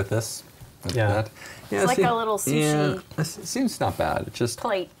 You okay with this? With Yeah. that? It's like a little sushi Yeah, it seems not bad. It's just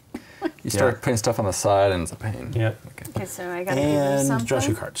plate. you start Yeah. putting stuff on the side and it's a pain. Yep. Okay. Okay, so I gotta give you And something. draw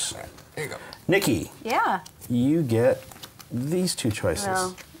 2 cards. There you go. Nikki, Yeah. you get these 2 choices.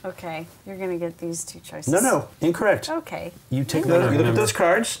 Well, okay. You're gonna get these 2 choices. No, incorrect. Okay. You take Remember. those. You look at those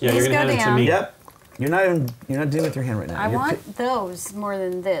cards. Yeah, These you're gonna go hand it to down. me. Yep. You're not dealing with your hand right now. I You're want those more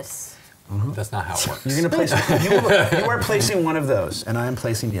than this. That's not how it works. You're gonna place. you are placing one of those, and I am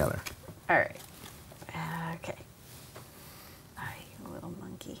placing the other. All right. Okay. Ay, you little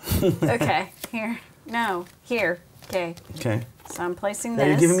monkey. Okay. Here. No. Here. Okay. Okay. So I'm placing Now this.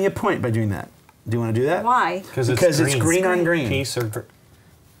 you're giving me a point by doing that. Do you want to do that? Why? Because it's green on green. Piece or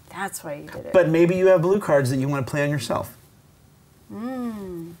That's why you did it. But maybe you have blue cards that you want to play on yourself. I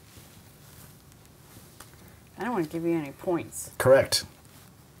don't want to give you any points. Correct.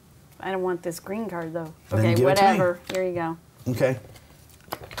 I don't want this green card though. Then Okay, give it to me. whatever. Here you go. Okay.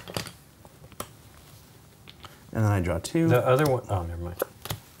 And then I draw 2. the other one. Oh, never mind.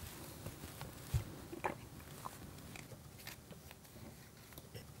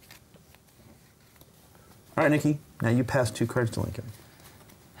 All right, Nikki. Now you pass 2 cards to Lincoln.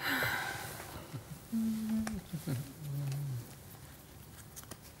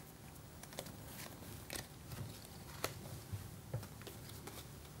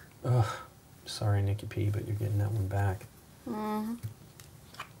 Sorry, Nikki P, but you're getting that one back.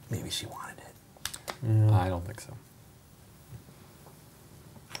 Maybe she wanted it. I don't think so.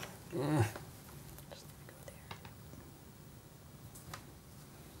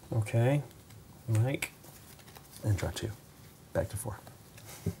 Okay, Mike. And draw 2. Back to 4.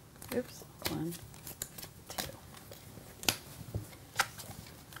 Oops. 1,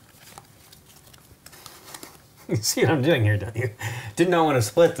 2. You see what I'm doing here, don't you? Did not want to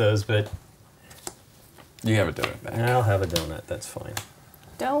split those, but You have a donut back. I'll have a donut. That's fine.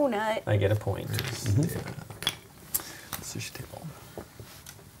 Donut. I get a point. Sushi table.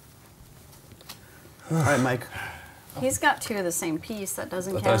 All right, Mike. He's got 2 of the same piece. That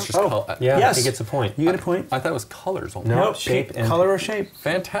doesn't But that's count. just Yeah, Yes. he gets a point. You get a point. I thought it was colors only. No. Nope, shape and- color or shape.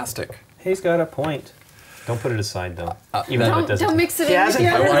 Fantastic. He's got a point. Don't put it aside, though. Even though it doesn't. Don't mix it He in with hasn't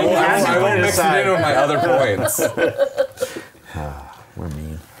your put other one in. things. I I won't won't mix it in with my other points. We're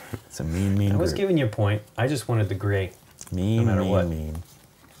mean. It's a mean I was group. giving you a point. I just wanted the gray. Mean, no matter mean, what. mean.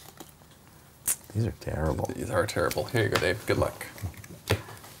 These are terrible. These are terrible. Here you go, Dave. Good luck.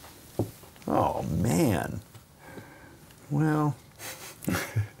 Oh, man. Well.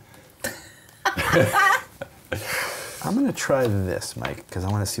 I'm going to try this, Mike, because I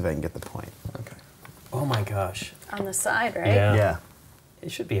want to see if I can get the point. Okay. Oh my gosh. On the side, right? Yeah. Yeah. He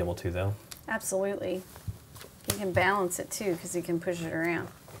should be able to, though. Absolutely. He can balance it too because he can push it around.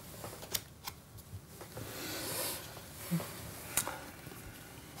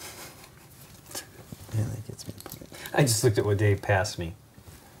 Yeah, that gets me a point. I just looked at what Dave passed me.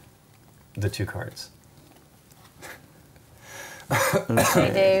 The 2 cards.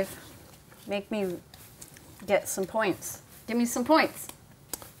 Hey, Dave, make me get some points. Give me some points.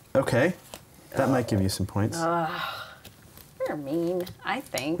 Okay. That might give you some points. You're mean, I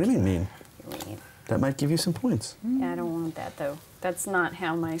think. What do you mean mean? You're mean. That might give you some points. Yeah, I don't want that, though. That's not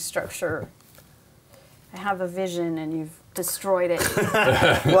how my structure... I have a vision, and you've destroyed it.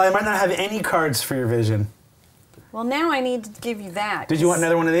 Well, I might not have any cards for your vision. Well, now I need to give you that. Did you want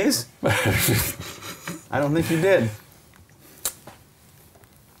another one of these? I don't think you did.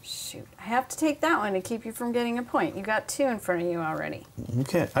 Shoot, I have to take that one to keep you from getting a point. You got 2 in front of you already.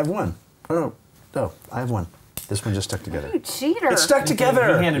 Okay, I have one. Oh, no, I have one. This one just stuck together. You cheater. It's stuck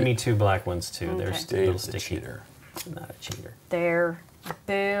together. He handed me 2 black ones, too. They're Okay. a little Dave's a sticky. cheater. Not a cheater. There.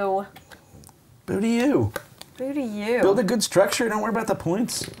 Boo. Boo to you. Boo to you. Build a good structure. Don't worry about the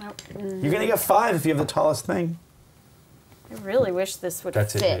points. Nope. You're gonna get 5 if you have the tallest thing. I really wish this would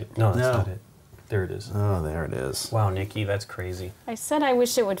That's fit. it. No, that's No. not it. There it is. Oh, there it is. Wow, Nikki, that's crazy. I said I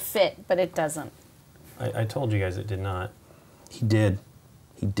wish it would fit, but it doesn't. I told you guys it did not. He did.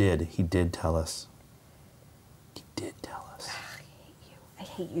 He did. He did tell us. He did tell us. I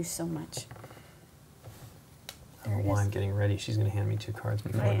hate you so much. I don't know why I'm getting ready. She's going to hand me 2 cards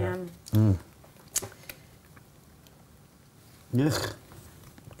before I that. am. Ugh.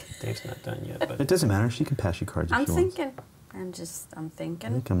 Dave's not done yet, but It doesn't matter. She can pass you cards if I'm she wants. thinking. I'm I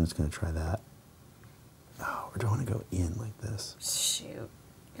thinking. think I'm just gonna try that. Oh, or do I want to go in like this? Shoot.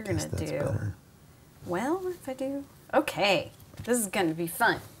 You're Guess gonna that's do. better. Well, if I do. Okay. This is gonna be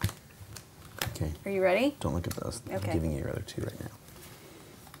fun. Okay. Are you ready? Don't look at those. Okay. I'm giving you your other 2 right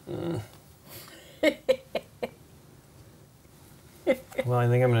now. well, I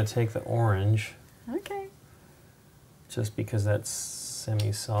think I'm going to take the orange Okay. just because that's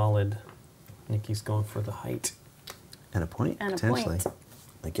semi-solid. Nikki's going for the height. And a point, And a potentially. point.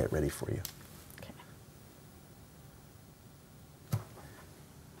 I get ready for you. Okay.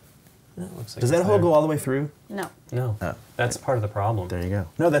 That looks like Does it's that hole there. go all the way through? No. No. Oh. That's part of the problem. There you go.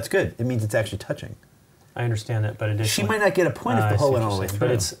 No, that's good. It means it's actually touching. I understand that, but additionally... She might not get a point if I the see hole what went all you're the way saying, through.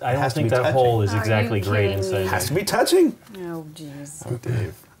 But it's, I It don't has to think be that touching. hole is Are you exactly great kidding inside. me? Has to be touching. Oh, jeez. Oh,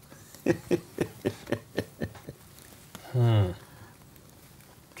 Dave.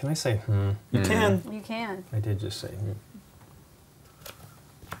 Can I say You can. You can. I did just say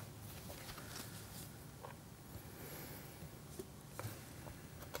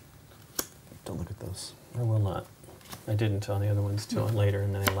Don't look at those. I will not. I didn't on the other ones till later,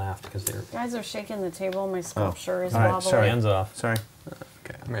 and then I laughed because they were You guys are shaking the table. My sculpture is All right, wobbling. sorry. hands off. Sorry.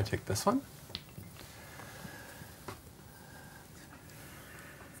 Okay, I'm going to take this one.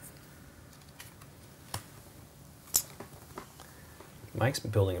 Mike's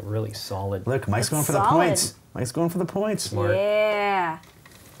building a really solid. Look, Mike's It's going for the solid. points. Mike's going for the points. Smart. Yeah.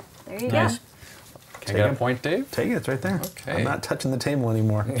 There you Nice. go. Can I get it. a point, Dave? Take it. It's right there. Okay. I'm not touching the table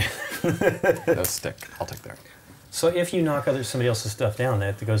anymore. No stick. I'll take that. So if you knock somebody else's stuff down,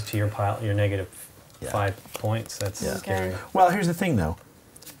 that goes to your pile, your negative Yeah. 5 points. That's Yeah. scary. Okay. Well, here's the thing, though.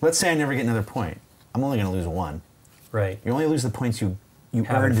 Let's say I never get another point. I'm only going to lose 1. Right. You only lose the points you Have in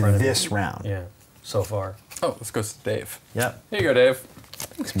earned front of this you. round. Yeah. So far. Oh, this goes to Dave. Yep. Here you go, Dave.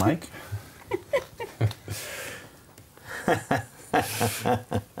 Thanks, Mike.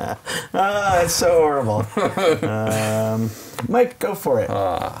 It's so horrible. Mike, go for it.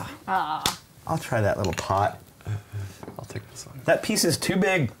 I'll try that little pot. I'll take this one. That piece is too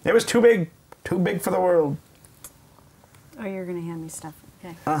big. It was too big. Too big for the world. Oh, you're going to hand me stuff.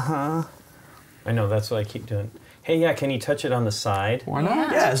 Okay. I know. That's what I keep doing. Hey, yeah, can you touch it on the side? Why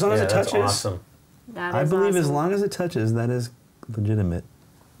not? Yeah, as long as Yeah, it that's touches. awesome. That I is believe as awesome. long as it touches, that is legitimate.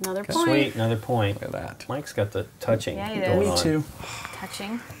 Another point. Sweet, another point. Look at that. Mike's got the touching Yeah, he going does. on. Me too.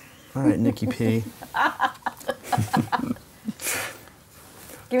 Touching. All right, Nikki P.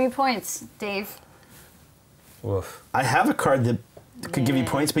 Give me points, Dave. Woof. I have a card that could give you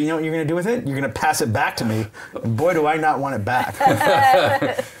points, but you know what you're going to do with it? You're going to pass it back to me. And boy, do I not want it back.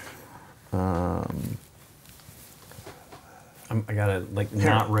 I gotta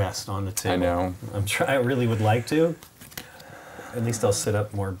not rest on the table. I know. I really would like to. At least I'll sit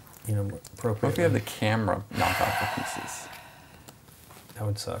up more, more What if appropriately. we have the camera knock off the pieces? That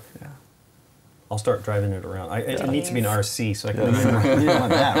would suck. Yeah. I'll start driving it around. It needs to be an RC so I can. You don't want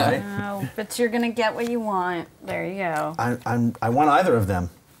that, right? No, but you're gonna get what you want. There you go. I want either of them.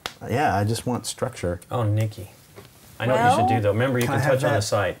 Yeah, I just want structure. Oh, Nikki. I know what you should do though. Remember, you Can can I have touch on the that?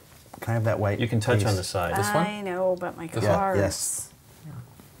 side. Can I have that white? You can touch piece? on the side. one? I know, but my This one? cards. Yes.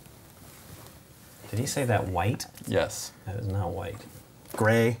 Did he say that white? Yes. That is not white.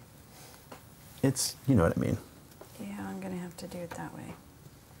 Gray. It's, you know what I mean. Yeah, I'm gonna have to do it that way.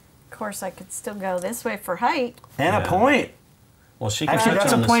 Of course, I could still go this way for height. And Yeah. a point. Well, she can Actually, touch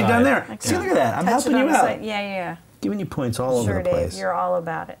that's on a the point side. down there. I See, can look at that. I'm touch helping it on you the out. side. Yeah. Giving you points all Sure, over the place. Dave. You're all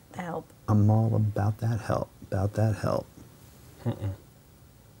about it. The help. I'm all about that help. About that help.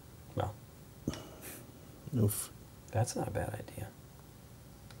 Well, Oof. that's not a bad idea.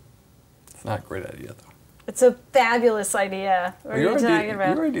 It's not a great idea, though. It's a fabulous idea. What are you talking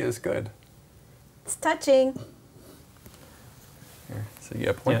about? Your idea is good. It's touching. Here, so you get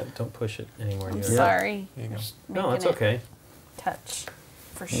a point. Yeah, don't push it anymore. I'm You're- sorry. There you go. No, Making it's it okay. Touch.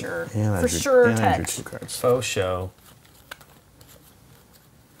 For sure. And For I drew- sure, and I drew touch. 2 cards. Faux show.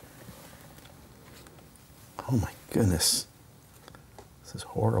 Oh my goodness. This is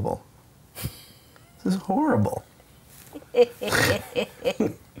horrible. This is horrible. All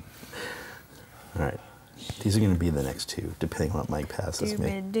right. These are going to be the next 2, depending on what Mike passes me.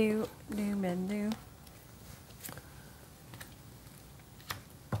 Doobie-doo, doobie-doo.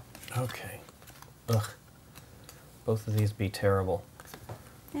 Okay. Ugh. Both of these be terrible.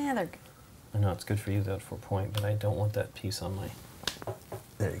 Yeah, they're good. I know it's good for you though for a point, but I don't want that piece on my.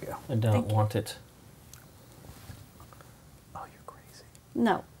 There you go. I don't Thank you. want it. Oh, you're crazy.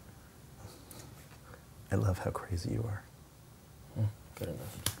 No. I love how crazy you are. Good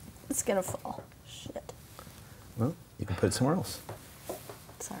enough. It's gonna fall. Shit. Well, you can put it somewhere else.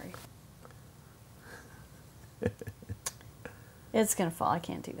 Sorry. It's gonna fall. I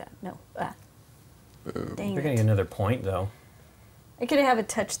can't do that. No. Dang You're gonna it. get another point though. I could have it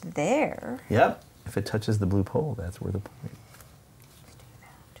touched there. Yep. If it touches the blue pole, that's worth a point.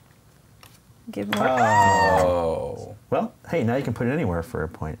 Give more. Oh. Well, hey, now you can put it anywhere for a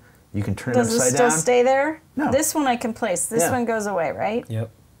point. You can turn Does it it upside still down. stay there? No. This one I can place. This Yeah. one goes away, right?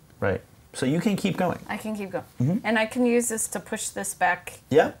 Yep. Right. So you can keep going. I can keep going. Mm-hmm. And I can use this to push this back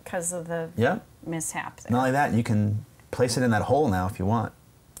Yep. because of the Yep. mishap there. Not only that, you can place it in that hole now if you want.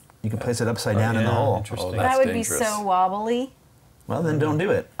 You can place it upside down in the yeah, hole. interesting. Oh, that that's would dangerous. be so wobbly. Well, then don't do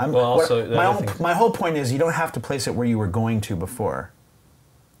it. Well, also, the my, other thing- my whole point is you don't have to place it where you were going to before.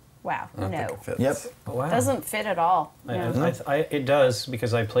 Wow. I don't No. think it fits. Yep. Oh, wow. Doesn't fit at all. No. It does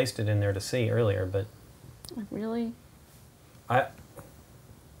because I placed it in there to see earlier, but Really? I.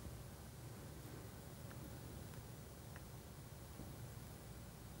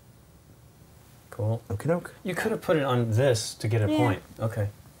 Cool. Okie doke. You could have put it on this to get a Yeah. point. Okay.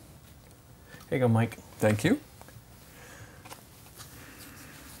 Here you go, Mike. Thank you.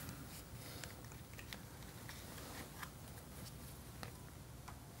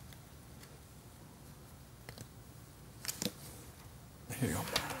 Here you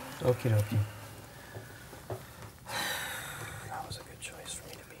go. Okie dokie. That was a good choice for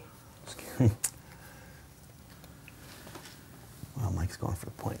me to be scared. Well, Mike's going for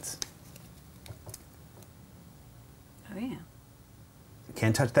the points. Oh, yeah.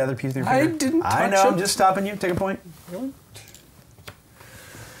 Can't touch the other piece with your I finger. didn't I touch know. it. I'm just stopping you. Take a point. Really?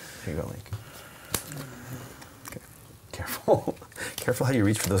 Here you go, Mike. Okay. Careful. Careful how you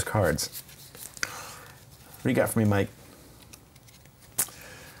reach for those cards. What do you got for me, Mike?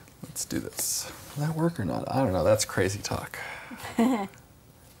 Let's do this. Will that work or not? I don't know. That's crazy talk.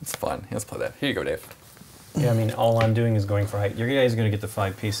 It's fun. Let's play that. Here you go, Dave. Yeah, I mean, all I'm doing is going for height. Your guys are going to get the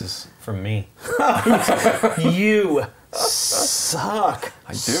 5 pieces from me. You suck.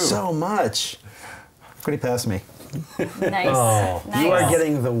 I do. So much. What do you pass me? Nice. Oh. Nice. You are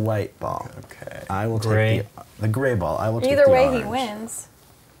getting the white ball. Okay. I will Gray. take the gray ball. I will take Either the way, orange. he wins.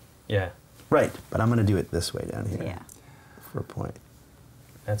 Yeah, Right, but I'm going to do it this way down here. Yeah. For a point.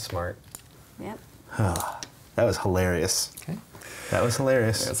 that's smart. Yep. That That was hilarious. Okay. That was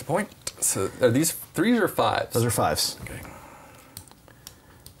hilarious. That's the point. So are these 3s or 5s? Those are 5s. Okay.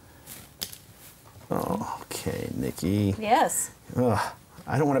 Oh, okay, Nikki. Yes. Ugh,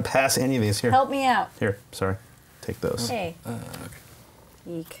 I don't want to pass any of these here. Help me out. Here, sorry. Take those. Hey. Okay.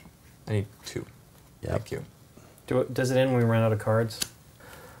 Eek. I need 2. Yep. Thank you. Does it end when we run out of cards?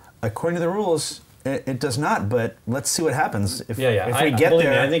 According to the rules, it does not, but let's see what happens. If, Yeah, yeah. If we get believe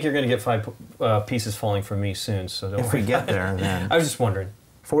there, me, I think you're going to get 5 pieces falling from me soon. So don't if we worry. get there, then I was just wondering.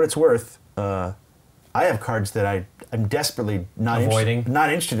 for what it's worth, I have cards that I'm desperately not Avoiding? not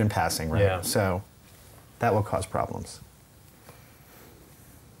interested in passing, right? Yeah. So that will cause problems.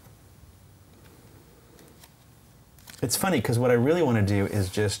 It's funny because what I really want to do is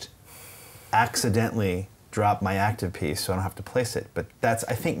just accidentally drop my active piece so I don't have to place it. But I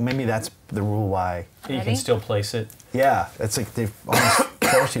think maybe that's the rule why. You Ready? can still place it. Yeah, it's like they almost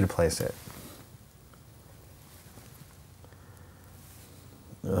force you to place it.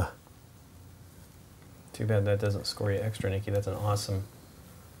 Ugh. Too bad that doesn't score you extra, Nikki. That's an awesome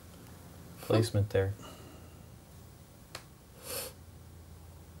placement there.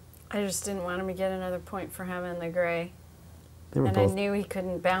 I just didn't want him to get another point for having the gray. They were And both. I knew he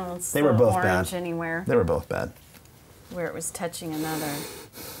couldn't balance They the were both orange bad. anywhere They were both bad. where it was touching another.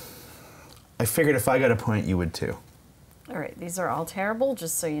 I figured if I got a point, you would too. All right, these are all terrible,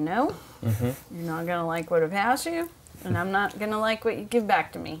 just so you know. Mm-hmm. You're not going to like what I pass you, and I'm not going to like what you give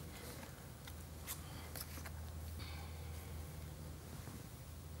back to me.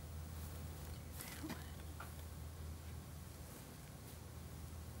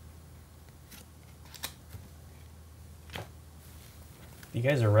 You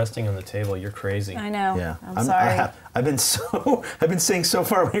guys are resting on the table. You're crazy. I know. Yeah, I'm sorry. I've been staying so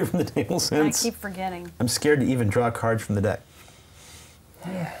far away from the table I since. keep forgetting. I'm scared to even draw cards from the deck.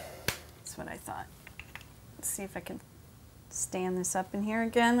 That's what I thought. Let's see if I can stand this up in here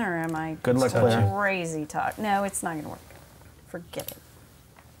again, or am I Good luck, so player. crazy talk? No, it's not going to work. Forget it.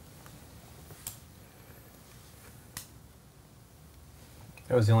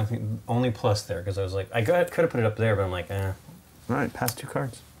 That was the only plus there, because I was like, could have put it up there, but I'm like, eh. All right, pass 2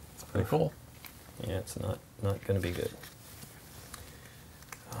 cards. It's pretty cool. Yeah, it's not going to be good.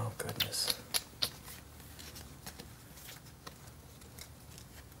 Oh, goodness.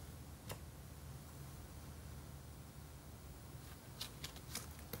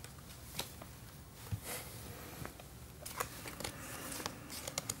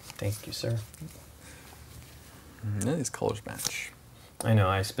 Thank you, sir. None of these colors match. I know,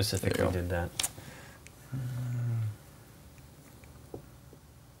 I specifically There you go. did that.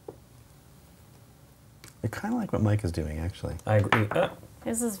 I kind of like what Mike is doing, actually. I agree.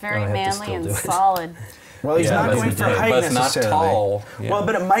 This is I very have to manly still and do it. solid. Well, he's Yeah, not but going he for did. height But it's not necessarily. tall. Yeah. Well,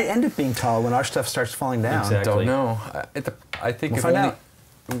 but it might end up being tall when our stuff starts falling down. Exactly. Don't know. I think We'll if find only, out.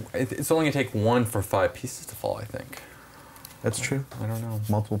 it's only going to take 1 for 5 pieces to fall, I think. That's true. I don't know.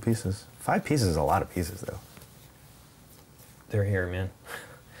 Multiple pieces. 5 pieces is a lot of pieces, though. They're here, man.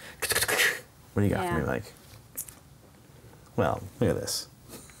 What do you got Yeah. for me, Mike? Well, look at this.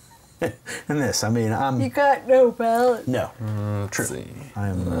 And this. I mean, I'm You got no balance. no. Let's see.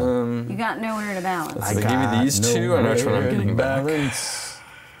 I'm. You got nowhere to balance. So they give you these 2. I know which one I'm getting back. balance.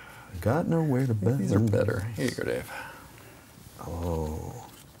 Got nowhere to balance. These are better. Here you go, Dave. Oh.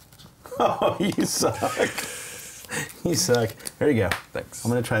 Oh, you suck. You suck. There you go. Thanks. I'm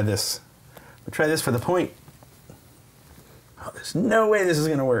gonna try this. I'm gonna try this for the point. Oh, there's no way this is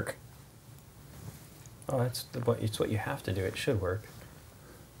gonna work. Oh, it's what you have to do. It should work.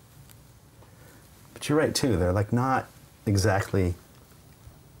 But you're right too. They're like not exactly.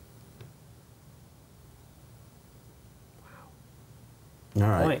 All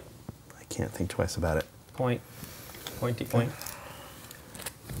right. Point. I can't think twice about it. Point. Pointy point.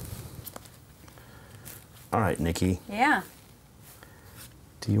 All right, Nikki. Yeah.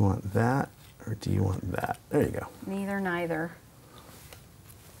 Do you want that or do you want that? There you go. Neither.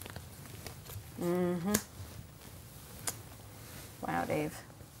 Mm-hmm. Wow, Dave.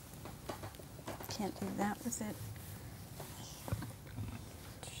 Can't do that with it.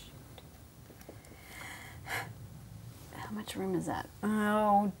 How much room is that?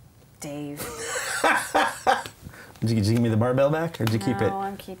 Oh, Dave. Did you give me the barbell back or did you keep it? No,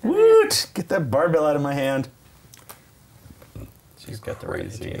 I'm keeping it. Woot! Get that barbell out of my hand. She's got the right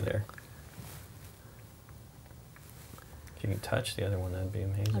Crazy. idea there. If you can touch the other one, that'd be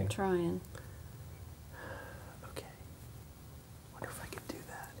amazing. I'm trying. Okay. Wonder if I could do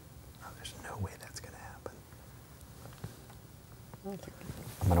that. Oh, there's no way that's gonna happen.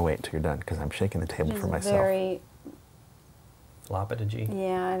 I'm gonna wait until you're done because I'm shaking the table for It's myself. very, Flop it a G.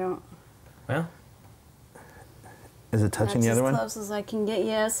 yeah, I don't. Well, Is it touching That's the other as one? close as I can get.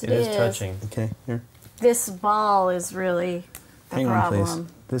 Yes, It is touching. Okay, here. This ball is really the Hang problem. on,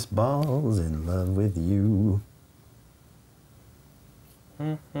 please. This ball's in love with you.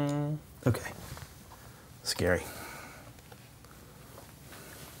 Okay. Scary.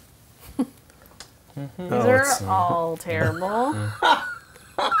 These Oh, are it's- all terrible.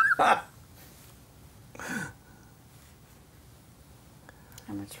 How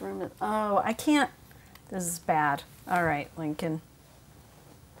much room is... Oh, I can't... This is bad. All right, Lincoln.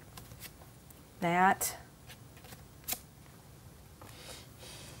 That...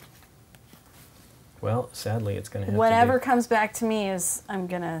 Well, sadly, it's going to have Whatever to be. comes back to me is...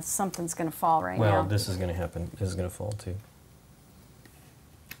 Something's gonna fall right now. Well, this is going to happen. This is going to fall, too.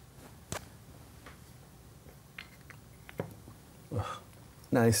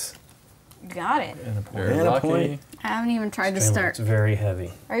 Nice. Got it. And a point. Very And a lucky. point. I haven't even tried to It's start. very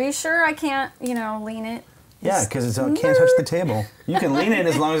heavy. Are you sure I can't, lean it? Yeah, because it can't touch the table. You can lean it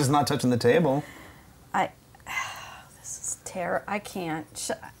as long as it's not touching the table. This is terrible. I can't.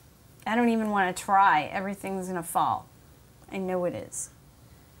 I don't even want to try. Everything's gonna fall. I know it is.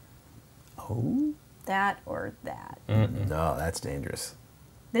 Oh? That or that. No, that's dangerous.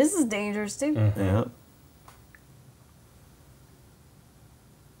 This is dangerous too. Yeah.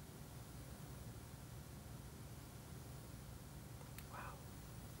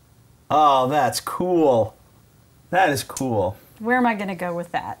 Oh, that's cool. That is cool. Where am I gonna go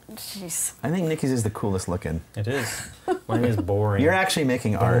with that? Jeez. I think Nikki's is the coolest looking. It is. Mine is boring. You're actually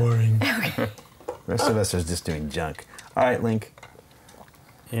making art. The rest of us are just doing junk. All right, Link.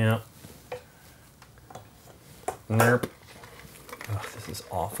 Yeah. Nerp. Oh, this is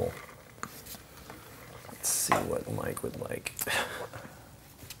awful. Let's see what Mike would like.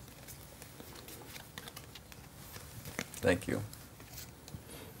 Thank you.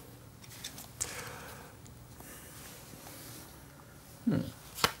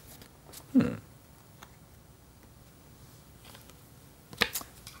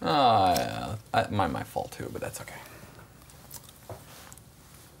 Mine might fall too, but that's okay.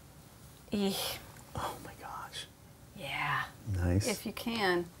 Eeh. Oh my gosh. Yeah. Nice. If you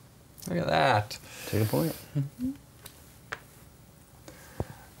can. Look at that. Take a point.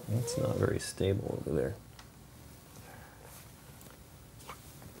 It's not very stable over there.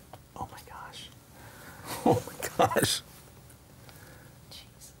 Oh my gosh. Oh my gosh.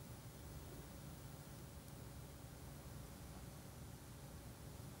 Jeez.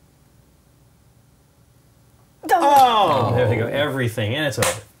 Oh! There we go. Everything, and it's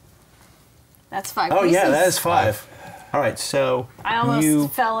over. That's 5 Oh pieces. yeah, that is 5. All right, so I almost you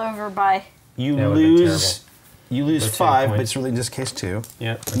fell over by. you That would've been lose you lose Rotate 5, but points. it's really in this case 2.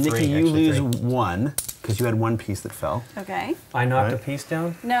 Yeah. Nikki, you lose 1 because you had 1 piece that fell. Okay. I knocked Right. a piece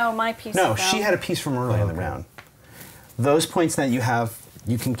down. No, my piece. No, fell. she had a piece from earlier in the Okay. round. Those points that you have,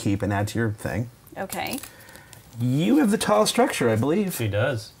 you can keep and add to your thing. Okay. You have the tall structure, I believe. She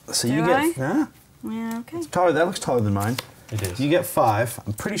does. So Do you I? get yeah, Yeah. Okay. taller. That looks taller than mine. It is. You get 5.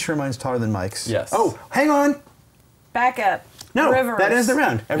 I'm pretty sure mine's taller than Mike's. Yes. Oh, hang on. Back up. No, Reverse. that is the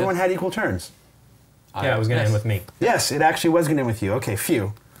round. Everyone had equal turns. Yeah, it was going to end with me. Yes, it actually was going to end with you. Okay,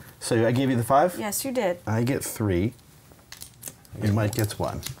 phew. So I gave you the 5. Yes, you did. I get 3. And Mike gets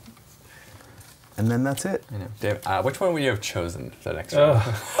 1. And then that's it. I know. Dave, which one would you have chosen for the next round?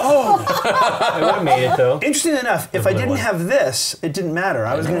 I would have made it, though. Interesting enough, if The I blue didn't one. have this, it didn't matter.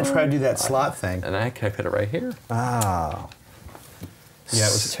 I was going to try to do that slot thing. And I could put it right here. Oh. Yeah,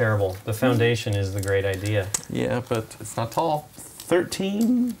 it was terrible. The foundation is the great idea. Yeah, but it's not tall.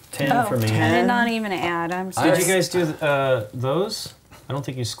 13? 10 for me. I did not even add. I'm sorry. Did you guys do those? I don't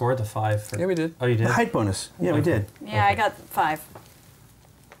think you scored the 5. For... Yeah, we did. Oh, you did? The height bonus. Yeah, we did. Yeah, I got 5.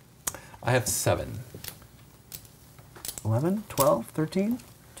 I have 7. 11, 12, 13?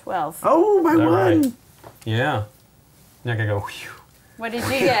 12. Oh, by Is that 1. right? Yeah. Now I gotta go, whew. What did you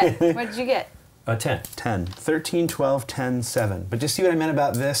get? What did you get? 10. 10. 13, 12, 10, 7. But just see what I meant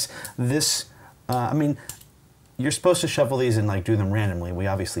about this? I mean, you're supposed to shuffle these and like do them randomly. We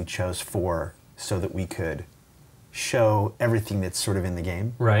obviously chose 4 so that we could show everything that's sort of in the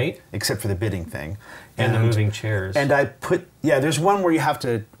game. Right? Except for the bidding thing. And the moving chairs. And I put, yeah, there's one where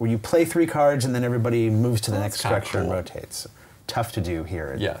you play 3 cards and then everybody moves to the next kinda structure and cool. rotates. Tough to do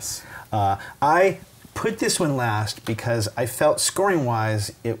here. Yes. I put this one last because I felt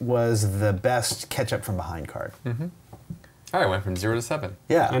scoring-wise it was the best catch-up from behind card. All right, went from 0 to 7.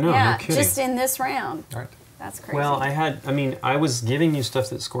 Yeah. I know, yeah, no kidding. just in this round. All right. That's crazy. Well, I was giving you stuff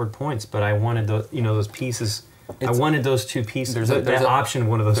that scored points, but I wanted those pieces I wanted those two pieces. There's That option,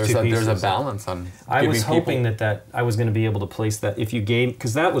 one of those two pieces. There's a balance on. I was giving hoping people- that I was going to be able to place that if you gave,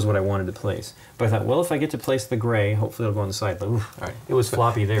 because that was what I wanted to place. But I thought, well, if I get to place the gray, hopefully it'll go on the side. But oof, Right. it was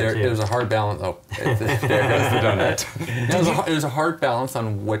floppy there too. There's a hard balance. Oh, there goes the donut. There's a hard balance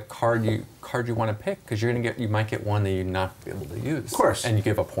on what card you want to pick, because you might get one that you're not be able to use. Of course. And you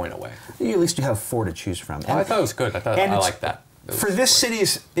give a point away. At least you have 4 to choose from. Oh, I thought it was good. I liked that. For this city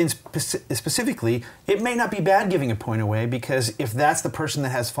specifically, it may not be bad giving a point away, because if that's the person that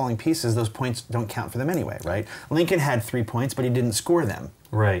has falling pieces, those points don't count for them anyway, right? Lincoln had 3 points, but he didn't score them.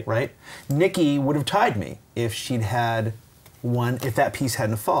 Right. Right? Nikki would have tied me if she'd had one, if that piece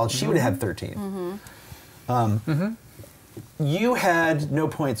hadn't fallen. She would have had 13. You had no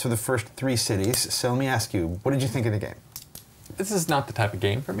points for the first 3 cities, so let me ask you, what did you think of the game? This is not the type of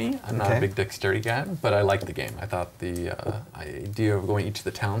game for me. I'm not a big dexterity guy, but I liked the game. I thought the idea of going each of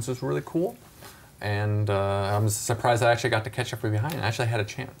the towns was really cool. And I was surprised I actually got to catch up from behind. I actually had a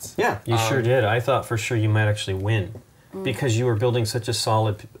chance. Yeah. You sure did. I thought for sure you might actually win. Because you were building such a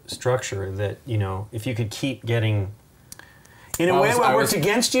solid structure that, if you could keep getting... In a way, what worked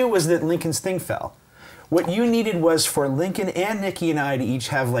against you was that Lincoln's thing fell. What you needed was for Lincoln and Nikki and I to each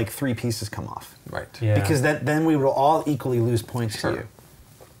have like 3 pieces come off. Right. Yeah. Because then we would all equally lose points to you.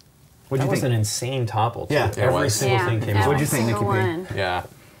 That was an insane topple, too. Yeah. Every single thing came out. What'd you think, Nikki? Yeah.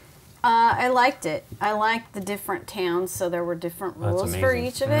 I liked it. I liked the different towns, so there were different rules for amazing.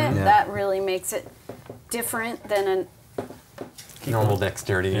 each of it. Yeah. That really makes it different than an Normal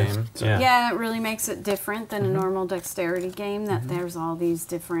dexterity game. yeah, it really makes it different than a normal dexterity game. That there's all these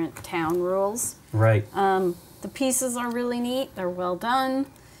different town rules. Right. The pieces are really neat. They're well done.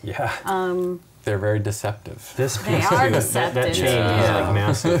 Yeah. They're very deceptive. This They piece, are too, deceptive, that chain is yeah. like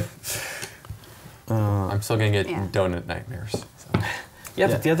massive. I'm still going to get Yeah. donut nightmares. So. Yeah,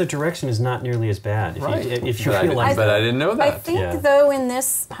 but the other direction is not nearly as bad. If you feel like But I didn't know that. I think, Yeah. though, in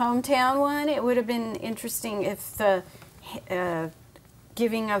this hometown one, it would have been interesting if the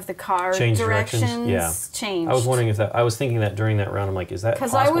giving of the card Change directions directions? changed. I was wondering if that. I was thinking that during that round. I'm like, is that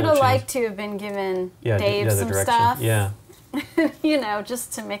Because possible? I would have to change? liked to have been given Yeah, Dave the other some direction. stuff. Yeah.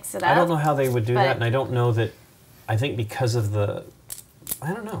 Just to mix it up. I don't know how they would do But- that, and I don't know that. I think because of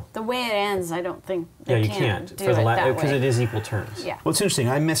I don't know. The way it ends, I don't think Yeah, they you can can't do it that because way. it is equal turns. Yeah. Well, it's interesting.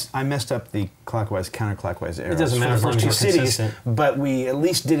 I messed up the clockwise, counterclockwise arrows. doesn't matter for as the long first as 2 you're cities, consistent. but we at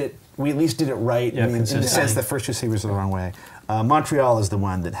least did it. We at least did it right. Yeah, in the sense consistent. the first 2 cities were the wrong way. Montreal is the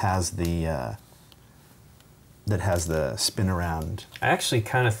one that has the spin around. I actually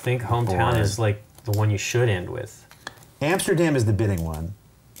kind of think hometown Board. is like the one you should end with. Amsterdam is the bidding one.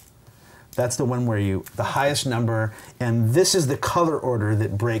 That's the one where the highest number, and this is the color order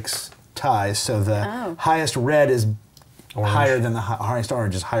that breaks ties. So the highest red is higher than the highest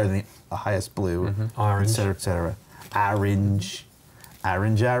orange is higher than the highest blue, Orange. et cetera, et cetera. Orange,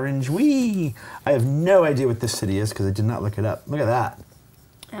 orange, orange, wee! I have no idea what this city is because I did not look it up. Look at that.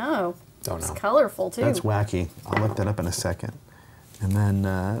 Oh, Don't it's know. colorful, too. That's wacky. I'll look that up in a second. And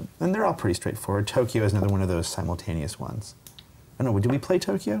then they're all pretty straightforward. Tokyo is another one of those simultaneous ones. I don't know, did we play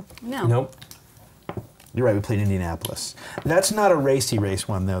Tokyo? No. Nope. You're right, we played Indianapolis. That's not a racy race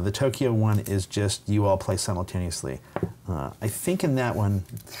one, though. The Tokyo one is just you all play simultaneously. I think in that one,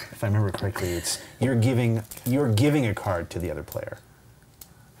 if I remember correctly, it's you're giving a card to the other player.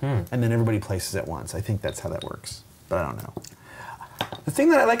 And then everybody places at once. I think that's how that works, but I don't know. The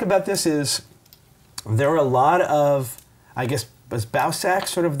thing that I like about this is there are a lot of, I guess, was Bowsack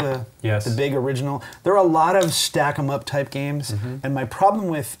sort of the big original? There are a lot of stack 'em up type games, and my problem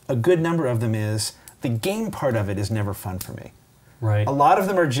with a good number of them is the game part of it is never fun for me. Right. A lot of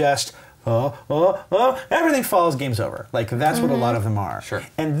them are just, everything falls, game's over. Like, that's what a lot of them are. Sure.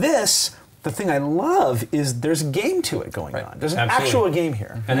 And this, the thing I love is there's a game to it going on. There's an actual game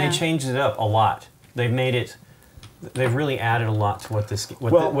here. And they changed it up a lot. They've made it. They've really added a lot to what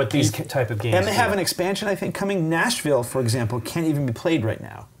these type of games. And they do. have an expansion, I think, coming. Nashville, for example, can't even be played right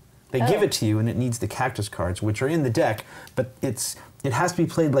now. They give it to you, and it needs the cactus cards, which are in the deck, but it has to be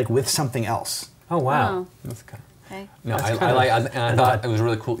played like with something else. Oh wow. Oh, That's kind okay. No, That's I kinda thought it was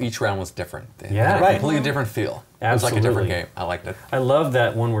really cool. Each round was different. They Yeah. had a Right. completely different feel. It was like a different Absolutely. game. I liked it. I love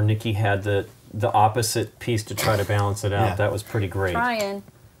that one where Nikki had the opposite piece to try to balance it out. Yeah. That was pretty great. Trying.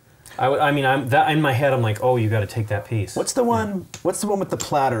 I mean, in my head, I'm like, oh, you got to take that piece. What's the one with the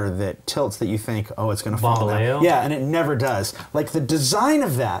platter that tilts that you think, oh, it's going to fall down? Bamboleo? Yeah, and it never does. Like, the design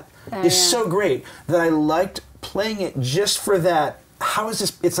of that is so great that I liked playing it just for that. How is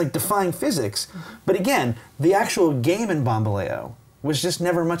this? It's like defying physics. But again, the actual game in Bamboleo was just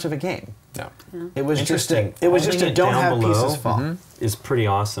never much of a game. No. It was just Interesting. a Holding don't down have below pieces fall. is pretty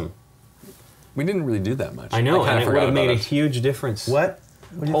awesome. We didn't really do that much. I know, kinda and it would forgot have made a about it. huge difference. What?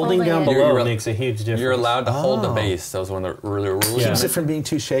 Holding down it. below You're- makes a huge difference. You're allowed to hold the Oh. base. That was one of the earlier rules. Yeah. Keeps it from being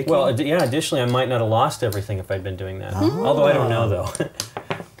too shaky? Well, additionally, I might not have lost everything if I'd been doing that. Although I don't know, though.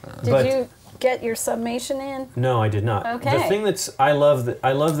 Did you get your summation in? No, I did not. Okay. The thing I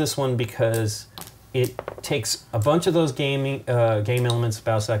love this one because it takes a bunch of those game elements,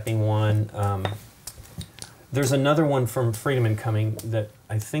 Bowsack being one. There's another one from Friedemann coming that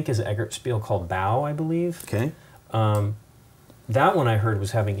I think is Eggert Spiel called Bow, I believe. Okay. That one I heard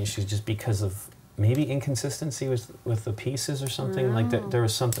was having issues just because of maybe inconsistency with the pieces or something like that. There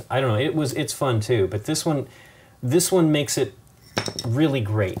was something, I don't know. It's fun too, but this one makes it really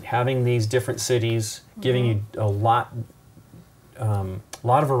great. Having these different cities, giving you a lot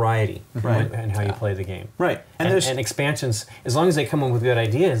of variety in how you play the game. Right. And expansions. As long as they come up with good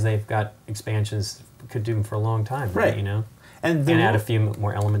ideas, they've got expansions. Could do them for a long time, right? You know. And add a few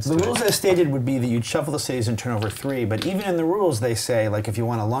more elements to it. The rules as stated would be that you'd shuffle the cities and turn over 3, but even in the rules they say, like, if you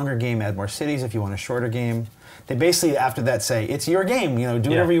want a longer game, add more cities. If you want a shorter game, they basically after that say, it's your game, you know,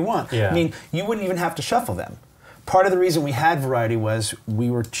 do whatever you want. Yeah. I mean, you wouldn't even have to shuffle them. Part of the reason we had variety was we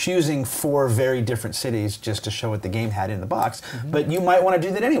were choosing 4 very different cities just to show what the game had in the box, but you might want to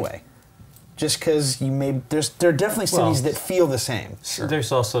do that anyway. Just because there are definitely cities that feel the same. Sure.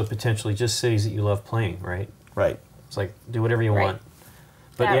 There's also potentially just cities that you love playing, right? Right. It's like, do whatever you want.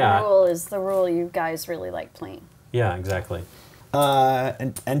 But that rule is the rule you guys really like playing. Yeah, exactly.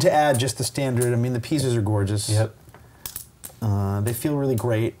 And to add just the standard, I mean, the pieces are gorgeous. Yep. They feel really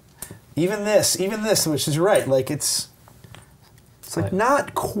great. Even this, which is right, like it's like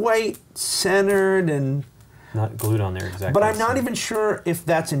not quite centered and not glued on there exactly. But I'm not even sure if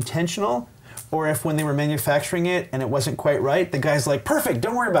that's intentional, or if when they were manufacturing it and it wasn't quite right, the guy's like, perfect,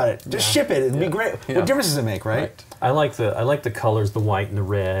 don't worry about it, just ship it, it'll be great. Yeah. What difference does it make, right? I like the colors, the white and the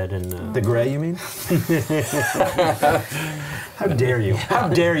red and the gray. You mean? How dare you? How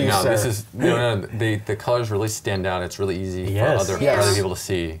dare you, No, sir? this is the colors really stand out. It's really easy for other people to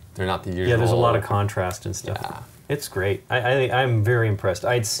see. They're not the usual. Yeah, there's a lot of contrast and stuff. Yeah. It's great. I'm very impressed.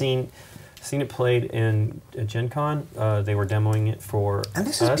 I'd seen it played in Gen Con. They were demoing it for And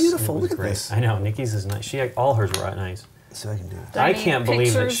this us, is beautiful. and it was Look at great. this. I know, Nikki's is nice. All hers were nice. So I can do it. I can't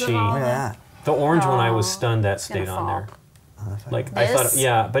believe that pictures of she. all Look at that. The orange one, I was stunned that stayed gonna on fall. there. Like This? I thought,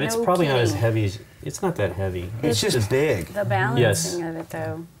 yeah, but it's No probably not as kidding. heavy as. It's not that heavy. It's just big. The balancing of it,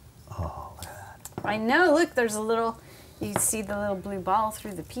 though. Oh, look at that. I know. Look, there's a little. You see the little blue ball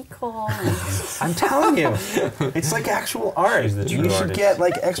through the peak hole. And I'm telling you, it's like actual art. She's the true You should artist. get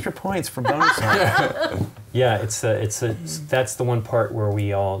like extra points for bonus art. Yeah, that's the one part where we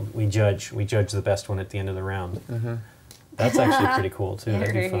judge the best one at the end of the round. That's actually pretty cool too.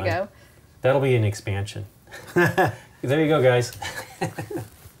 That'd be here fun. you go. That'll be an expansion. There you go, guys.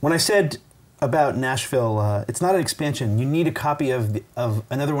 When I said about Nashville, it's not an expansion. You need a copy of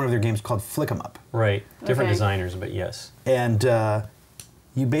another one of their games called Flick 'em Up. Right, different Okay. designers, but yes. And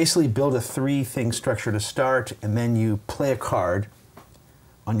you basically build a 3-thing structure to start, and then you play a card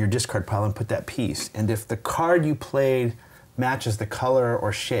on your discard pile and put that piece. And if the card you played matches the color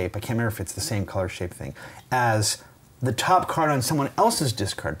or shape, I can't remember if it's the same color shape thing, as the top card on someone else's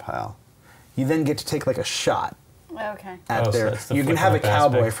discard pile, you then get to take like a shot Okay. at so their. that's the You can Flick 'em have a Up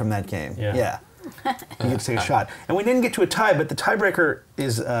cowboy aspect. from that game. Yeah. You get to take a shot. And we didn't get to a tie, but the tiebreaker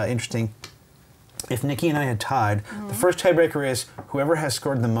is interesting. If Nikki and I had tied, the first tiebreaker is whoever has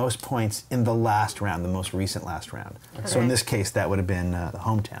scored the most points in the last round, the most recent last round. So in this case, that would have been the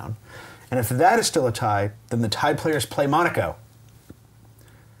hometown. And if that is still a tie, then the tied players play Monaco,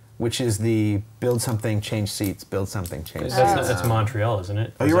 which is the build something, change seats, build something, change seats. That's Montreal, isn't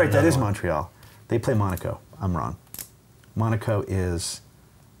it? Oh, Or you're is right. That another is one? Montreal. They play Monaco. I'm wrong. Monaco is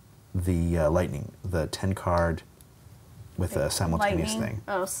the Lightning, the 10-card with a simultaneous Lightning. thing.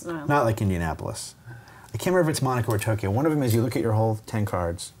 Oh, so. Not like Indianapolis. I can't remember if it's Monaco or Tokyo. One of them is you look at your whole 10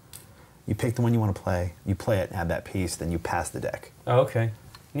 cards, you pick the one you want to play, you play it and have that piece, then you pass the deck. Oh, okay.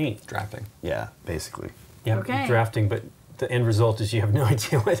 Neat. drafting. Yeah, basically. Yeah, Okay. drafting, but the end result is you have no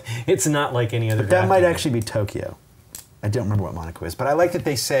idea what. It's not like any other. But that might drafting. actually be Tokyo. I don't remember what Monaco is, but I like that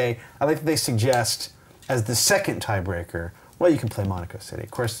they suggest as the second tiebreaker, well, you can play Monaco City,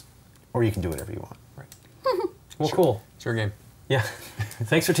 of course, or you can do whatever you want. Well, cool. It's your game. Yeah.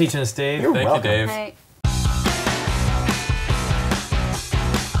 Thanks for teaching us, Dave. You're Thank welcome. you, Dave. Hey.